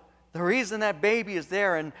so the reason that baby is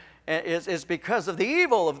there is because of the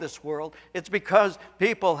evil of this world. It's because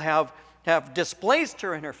people have displaced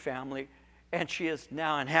her and her family, and she is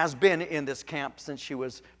now and has been in this camp since she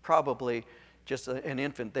was probably just an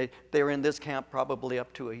infant. They were in this camp probably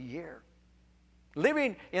up to a year,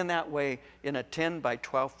 living in that way in a 10 by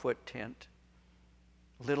 12 foot tent.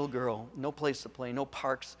 Little girl, no place to play, no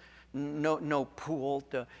parks, no pool,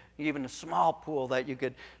 even a small pool that you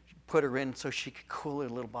could put her in so she could cool her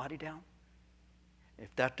little body down.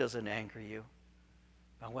 If that doesn't anger you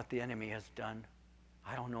about what the enemy has done,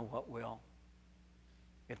 I don't know what will.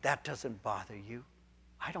 If that doesn't bother you,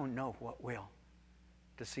 I don't know what will.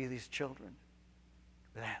 To see these children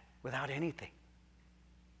without anything.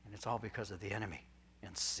 And it's all because of the enemy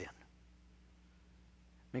and sin.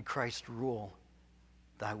 May Christ rule,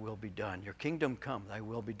 thy will be done. Your kingdom come, thy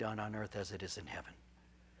will be done on earth as it is in heaven.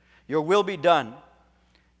 Your will be done.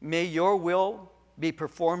 May your will be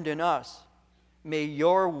performed in us. May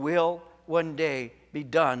your will one day be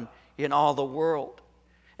done in all the world.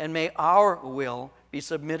 And may our will be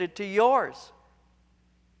submitted to yours.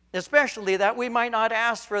 Especially that we might not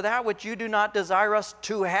ask for that which you do not desire us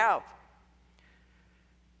to have.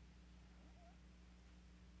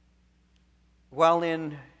 While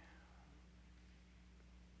in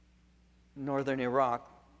northern Iraq,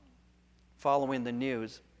 following the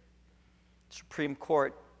news, the Supreme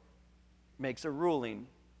Court makes a ruling,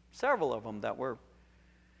 several of them that were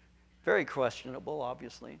very questionable,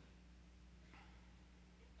 obviously.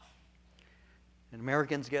 And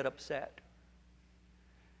Americans get upset.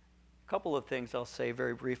 Couple of things I'll say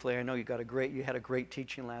very briefly. I know you had a great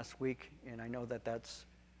teaching last week, and I know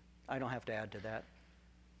I don't have to add to that.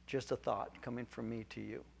 Just a thought coming from me to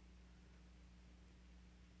you.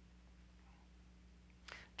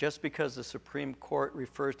 Just because the Supreme Court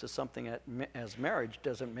refers to something as marriage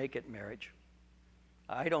doesn't make it marriage.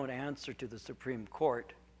 I don't answer to the Supreme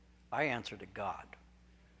Court. I answer to God.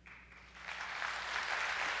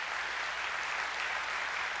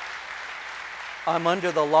 I'm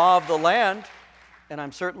under the law of the land, and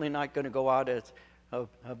I'm certainly not going to go out as a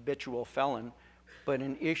habitual felon, but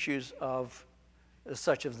in issues of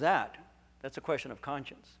such as that's a question of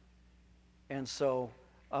conscience. And so,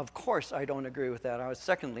 of course, I don't agree with that.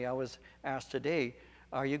 Secondly, I was asked today,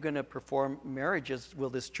 are you going to perform marriages? Will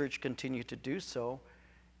this church continue to do so?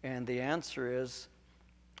 And the answer is,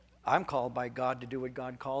 I'm called by God to do what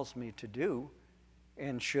God calls me to do,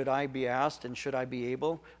 And should I be asked and should I be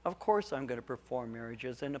able? Of course I'm going to perform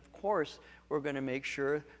marriages. And of course we're going to make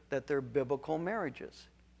sure that they're biblical marriages.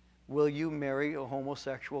 Will you marry a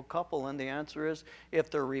homosexual couple? And the answer is, if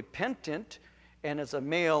they're repentant and it's a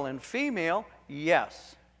male and female,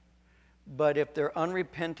 yes. But if they're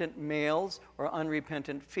unrepentant males or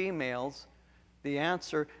unrepentant females, the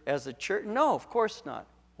answer as a church, no, of course not.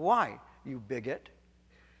 Why, you bigot?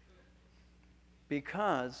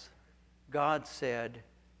 Because God said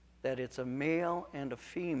that it's a male and a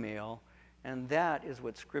female, and that is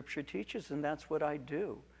what Scripture teaches, and that's what I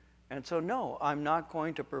do. And so, no, I'm not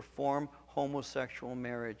going to perform homosexual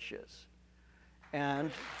marriages. And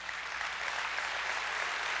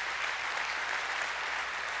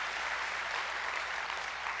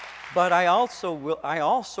but I also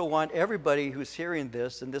want everybody who's hearing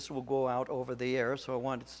this, and this will go out over the air, so I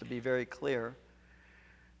want it to be very clear,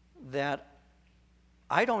 that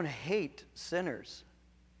I don't hate sinners.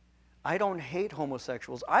 I don't hate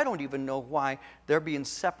homosexuals. I don't even know why they're being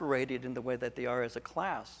separated in the way that they are as a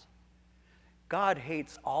class. God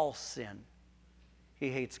hates all sin. He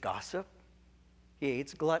hates gossip. He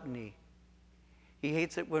hates gluttony. He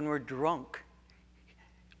hates it when we're drunk.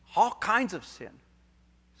 All kinds of sin.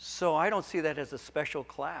 So I don't see that as a special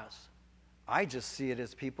class. I just see it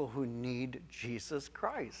as people who need Jesus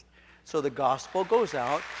Christ. So the gospel goes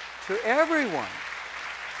out to everyone.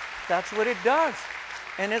 That's what it does.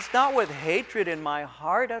 And it's not with hatred in my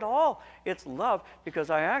heart at all. It's love, because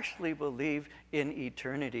I actually believe in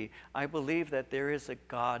eternity. I believe that there is a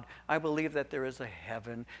God. I believe that there is a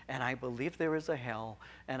heaven. And I believe there is a hell.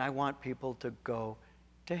 And I want people to go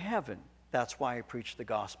to heaven. That's why I preach the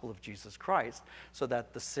gospel of Jesus Christ, so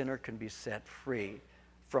that the sinner can be set free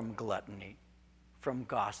from gluttony, from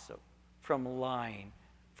gossip, from lying,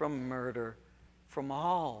 from murder, from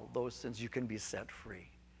all those sins. You can be set free.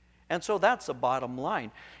 And so that's the bottom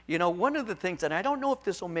line. You know, one of the things, and I don't know if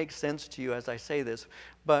this will make sense to you as I say this,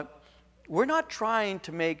 but we're not trying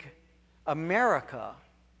to make America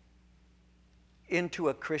into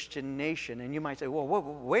a Christian nation. And you might say, well,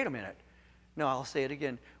 wait a minute. No, I'll say it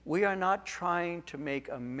again. We are not trying to make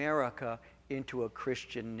America into a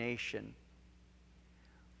Christian nation.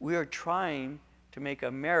 We are trying to make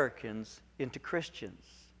Americans into Christians.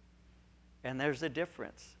 And there's a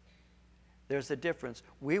difference. There's a difference.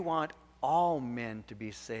 We want all men to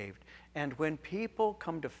be saved. And when people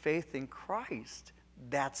come to faith in Christ,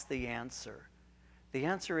 that's the answer. The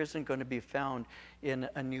answer isn't going to be found in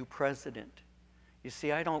a new president. You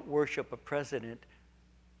see, I don't worship a president.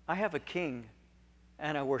 I have a king,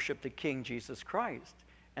 and I worship the King, Jesus Christ.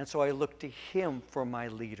 And so I look to him for my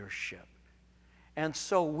leadership. And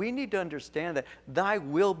so we need to understand that thy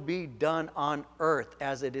will be done on earth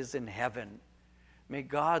as it is in heaven. May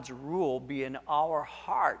God's rule be in our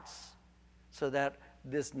hearts so that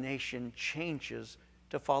this nation changes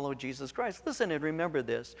to follow Jesus Christ. Listen and remember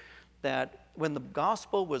this, that when the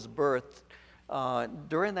gospel was birthed,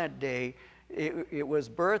 during that day, it was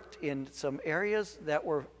birthed in some areas that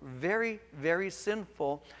were very, very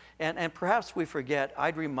sinful. And perhaps we forget,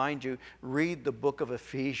 I'd remind you, read the book of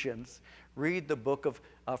Ephesians. Read the book of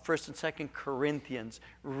 1st and 2nd Corinthians.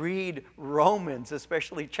 Read Romans,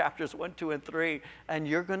 especially chapters 1, 2, and 3. And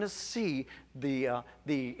you're going to see the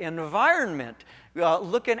environment.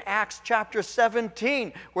 Look in Acts chapter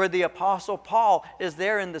 17, where the Apostle Paul is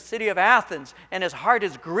there in the city of Athens, and his heart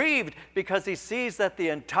is grieved because he sees that the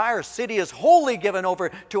entire city is wholly given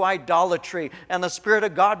over to idolatry. And the Spirit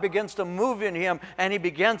of God begins to move in him, and he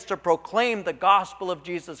begins to proclaim the gospel of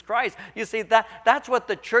Jesus Christ. You see, that's what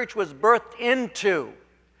the church was birthed into.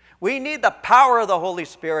 We need the power of the Holy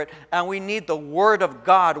Spirit, and we need the Word of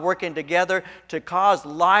God working together to cause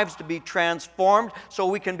lives to be transformed so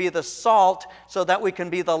we can be the salt, so that we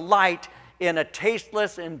can be the light in a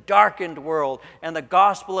tasteless and darkened world. And the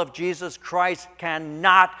gospel of Jesus Christ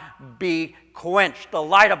cannot be quenched. The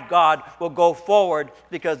light of God will go forward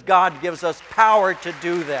because God gives us power to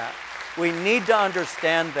do that. We need to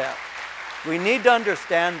understand that. We need to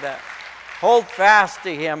understand that. Hold fast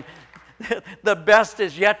to Him. The best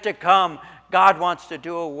is yet to come. God wants to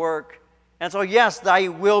do a work. And so, yes, thy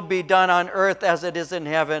will be done on earth as it is in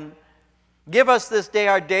heaven. Give us this day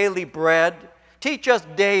our daily bread. Teach us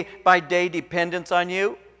day by day dependence on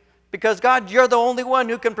you. Because, God, you're the only one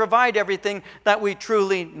who can provide everything that we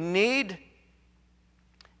truly need.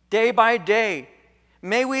 Day by day,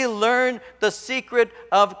 may we learn the secret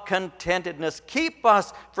of contentedness. Keep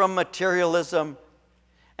us from materialism.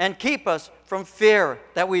 And keep us from fear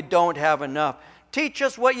that we don't have enough. Teach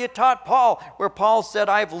us what you taught Paul, where Paul said,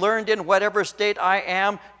 I've learned in whatever state I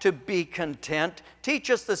am to be content. Teach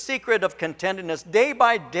us the secret of contentedness, day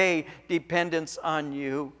by day dependence on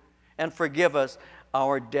you. And forgive us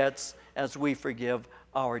our debts as we forgive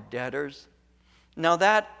our debtors. Now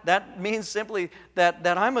that means simply that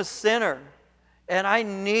I'm a sinner and I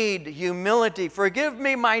need humility. Forgive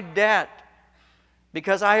me my debt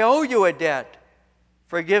because I owe you a debt.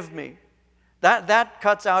 Forgive me. That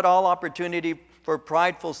cuts out all opportunity for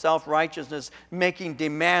prideful self-righteousness, making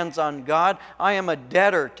demands on God. I am a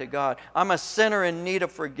debtor to God. I'm a sinner in need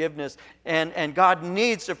of forgiveness, and God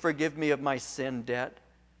needs to forgive me of my sin debt.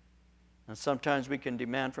 And sometimes we can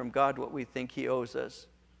demand from God what we think He owes us,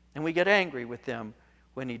 and we get angry with Him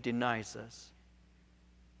when He denies us.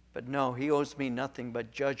 But no, He owes me nothing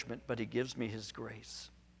but judgment, but He gives me His grace.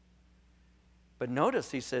 But notice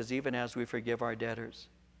He says, even as we forgive our debtors,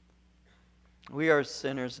 we are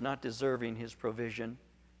sinners not deserving His provision,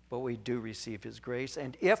 but we do receive His grace.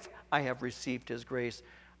 And if I have received His grace,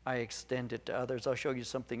 I extend it to others. I'll show you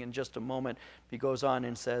something in just a moment. He goes on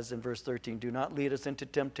and says in verse 13, do not lead us into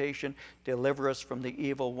temptation. Deliver us from the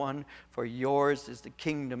evil one. For yours is the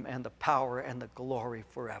kingdom and the power and the glory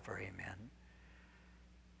forever. Amen.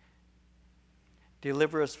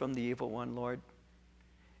 Deliver us from the evil one, Lord.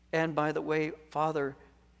 And by the way, Father,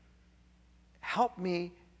 help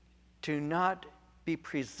me to not be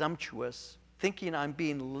presumptuous, thinking I'm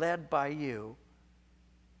being led by you,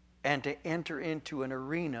 and to enter into an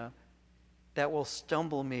arena that will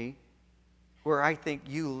stumble me where I think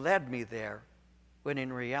you led me there, when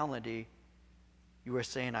in reality, you were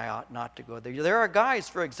saying I ought not to go there. There are guys,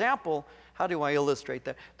 for example, how do I illustrate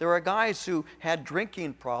that? There are guys who had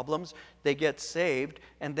drinking problems. They get saved,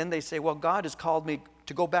 and then they say, well, God has called me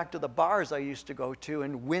to go back to the bars I used to go to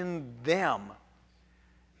and win them.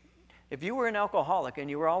 If you were an alcoholic and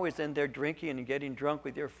you were always in there drinking and getting drunk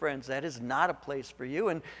with your friends, that is not a place for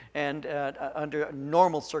you. And under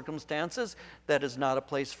normal circumstances, that is not a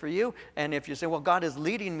place for you. And if you say, well, God is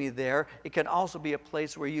leading me there, it can also be a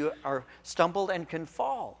place where you are stumbled and can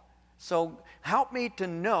fall. So help me to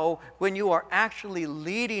know when you are actually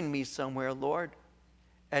leading me somewhere, Lord,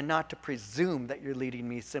 and not to presume that you're leading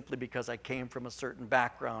me simply because I came from a certain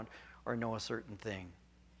background or know a certain thing.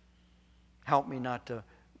 Help me not to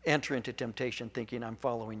enter into temptation thinking I'm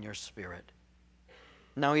following your Spirit.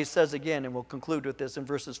 Now he says again, and we'll conclude with this in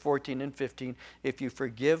verses 14 and 15, if you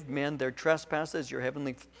forgive men their trespasses, your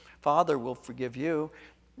heavenly Father will forgive you.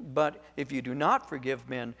 But if you do not forgive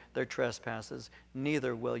men their trespasses,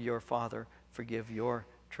 neither will your Father forgive your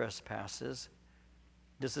trespasses.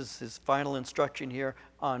 This is his final instruction here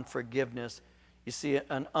on forgiveness. You see,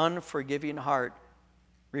 an unforgiving heart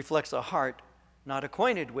reflects a heart not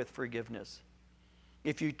acquainted with forgiveness.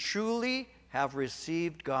 If you truly have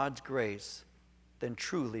received God's grace, then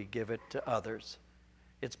truly give it to others.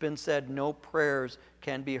 It's been said, no prayers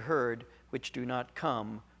can be heard which do not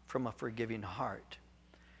come from a forgiving heart.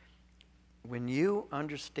 When you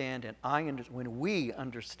understand, and when we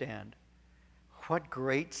understand what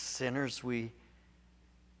great sinners we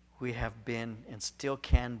have been and still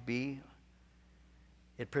can be,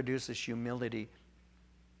 it produces humility.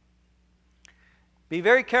 Be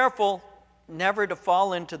very careful never to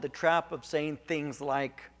fall into the trap of saying things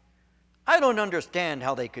like, I don't understand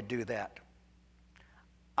how they could do that.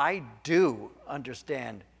 I do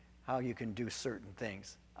understand how you can do certain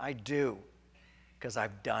things. I do, because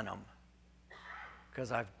I've done them.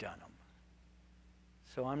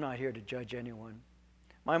 So I'm not here to judge anyone.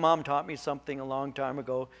 My mom taught me something a long time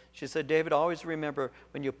ago. She said, David, always remember,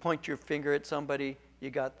 when you point your finger at somebody, you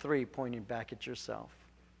got 3 pointing back at yourself.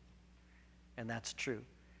 And that's true.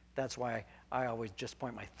 That's why I always just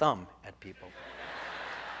point my thumb at people.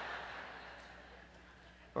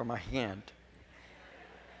 Or my hand.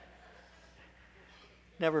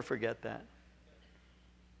 Never forget that.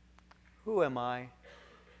 Who am I?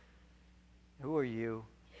 Who are you?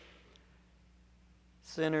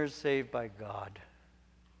 Sinners saved by God.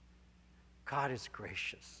 God is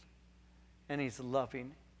gracious, and He's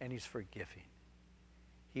loving, and He's forgiving.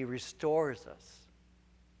 He restores us,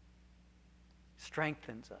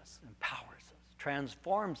 strengthens us, empowers us,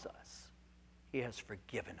 transforms us. He has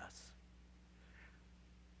forgiven us.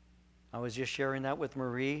 I was just sharing that with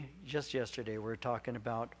Marie just yesterday. We were talking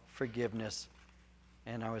about forgiveness,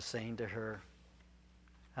 and I was saying to her,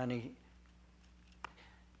 honey,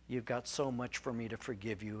 you've got so much for me to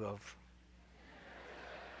forgive you of.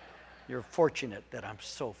 You're fortunate that I'm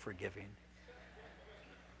so forgiving.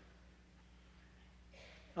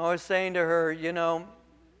 I was saying to her, you know,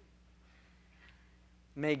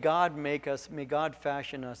 may God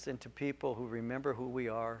fashion us into people who remember who we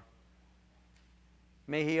are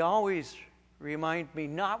May He always remind me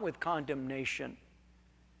not with condemnation,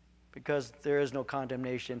 because there is no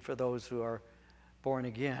condemnation for those who are born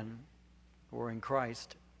again or in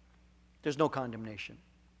Christ. There's no condemnation.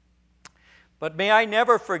 But may I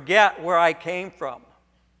never forget where I came from.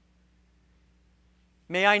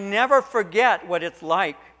 May I never forget what it's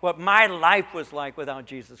like, what my life was like without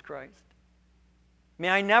Jesus Christ. May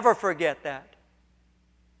I never forget that.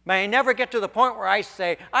 May I never get to the point where I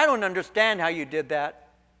say, I don't understand how you did that.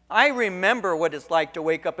 I remember what it's like to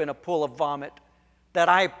wake up in a pool of vomit that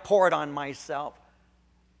I poured on myself.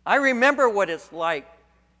 I remember what it's like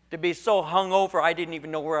to be so hungover I didn't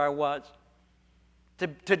even know where I was.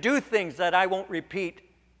 To do things that I won't repeat.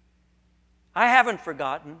 I haven't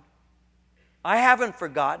forgotten. I haven't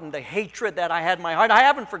forgotten the hatred that I had in my heart. I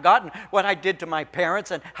haven't forgotten what I did to my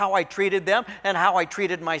parents and how I treated them and how I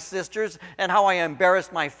treated my sisters and how I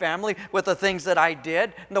embarrassed my family with the things that I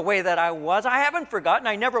did and the way that I was. I haven't forgotten.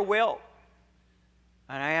 I never will.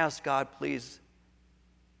 And I ask God, please,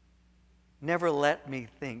 never let me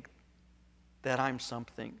think that I'm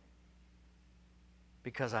something,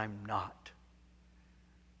 because I'm not.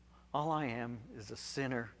 All I am is a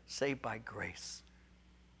sinner saved by grace.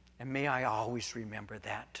 And may I always remember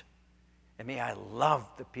that. And may I love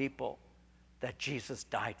the people that Jesus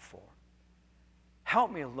died for.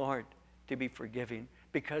 Help me, Lord, to be forgiving,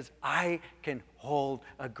 because I can hold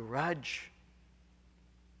a grudge.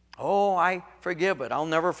 Oh, I forgive, but I'll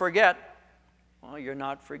never forget. Well, you're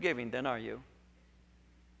not forgiving then, are you?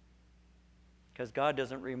 Because God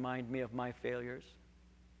doesn't remind me of my failures.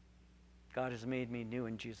 God has made me new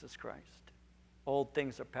in Jesus Christ. Old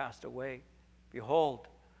things are passed away. Behold,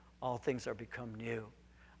 all things are become new.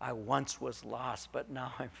 I once was lost, but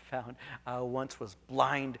now I'm found. I once was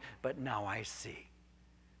blind, but now I see.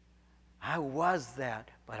 I was that,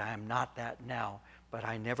 but I am not that now. But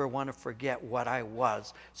I never want to forget what I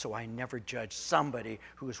was, so I never judge somebody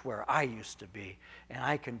who's where I used to be. And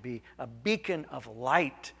I can be a beacon of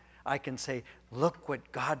light. I can say, look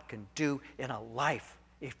what God can do in a life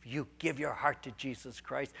if you give your heart to Jesus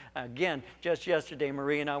Christ. Again, just yesterday,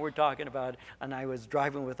 Marie and I were talking about it, and I was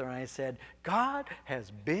driving with her, and I said, God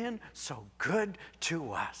has been so good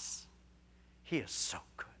to us. He is so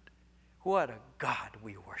good. What a God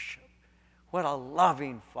we worship. What a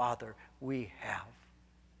loving Father we have.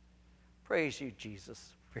 Praise you,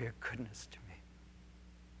 Jesus, for your goodness to me.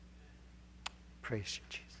 Praise you,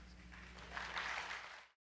 Jesus.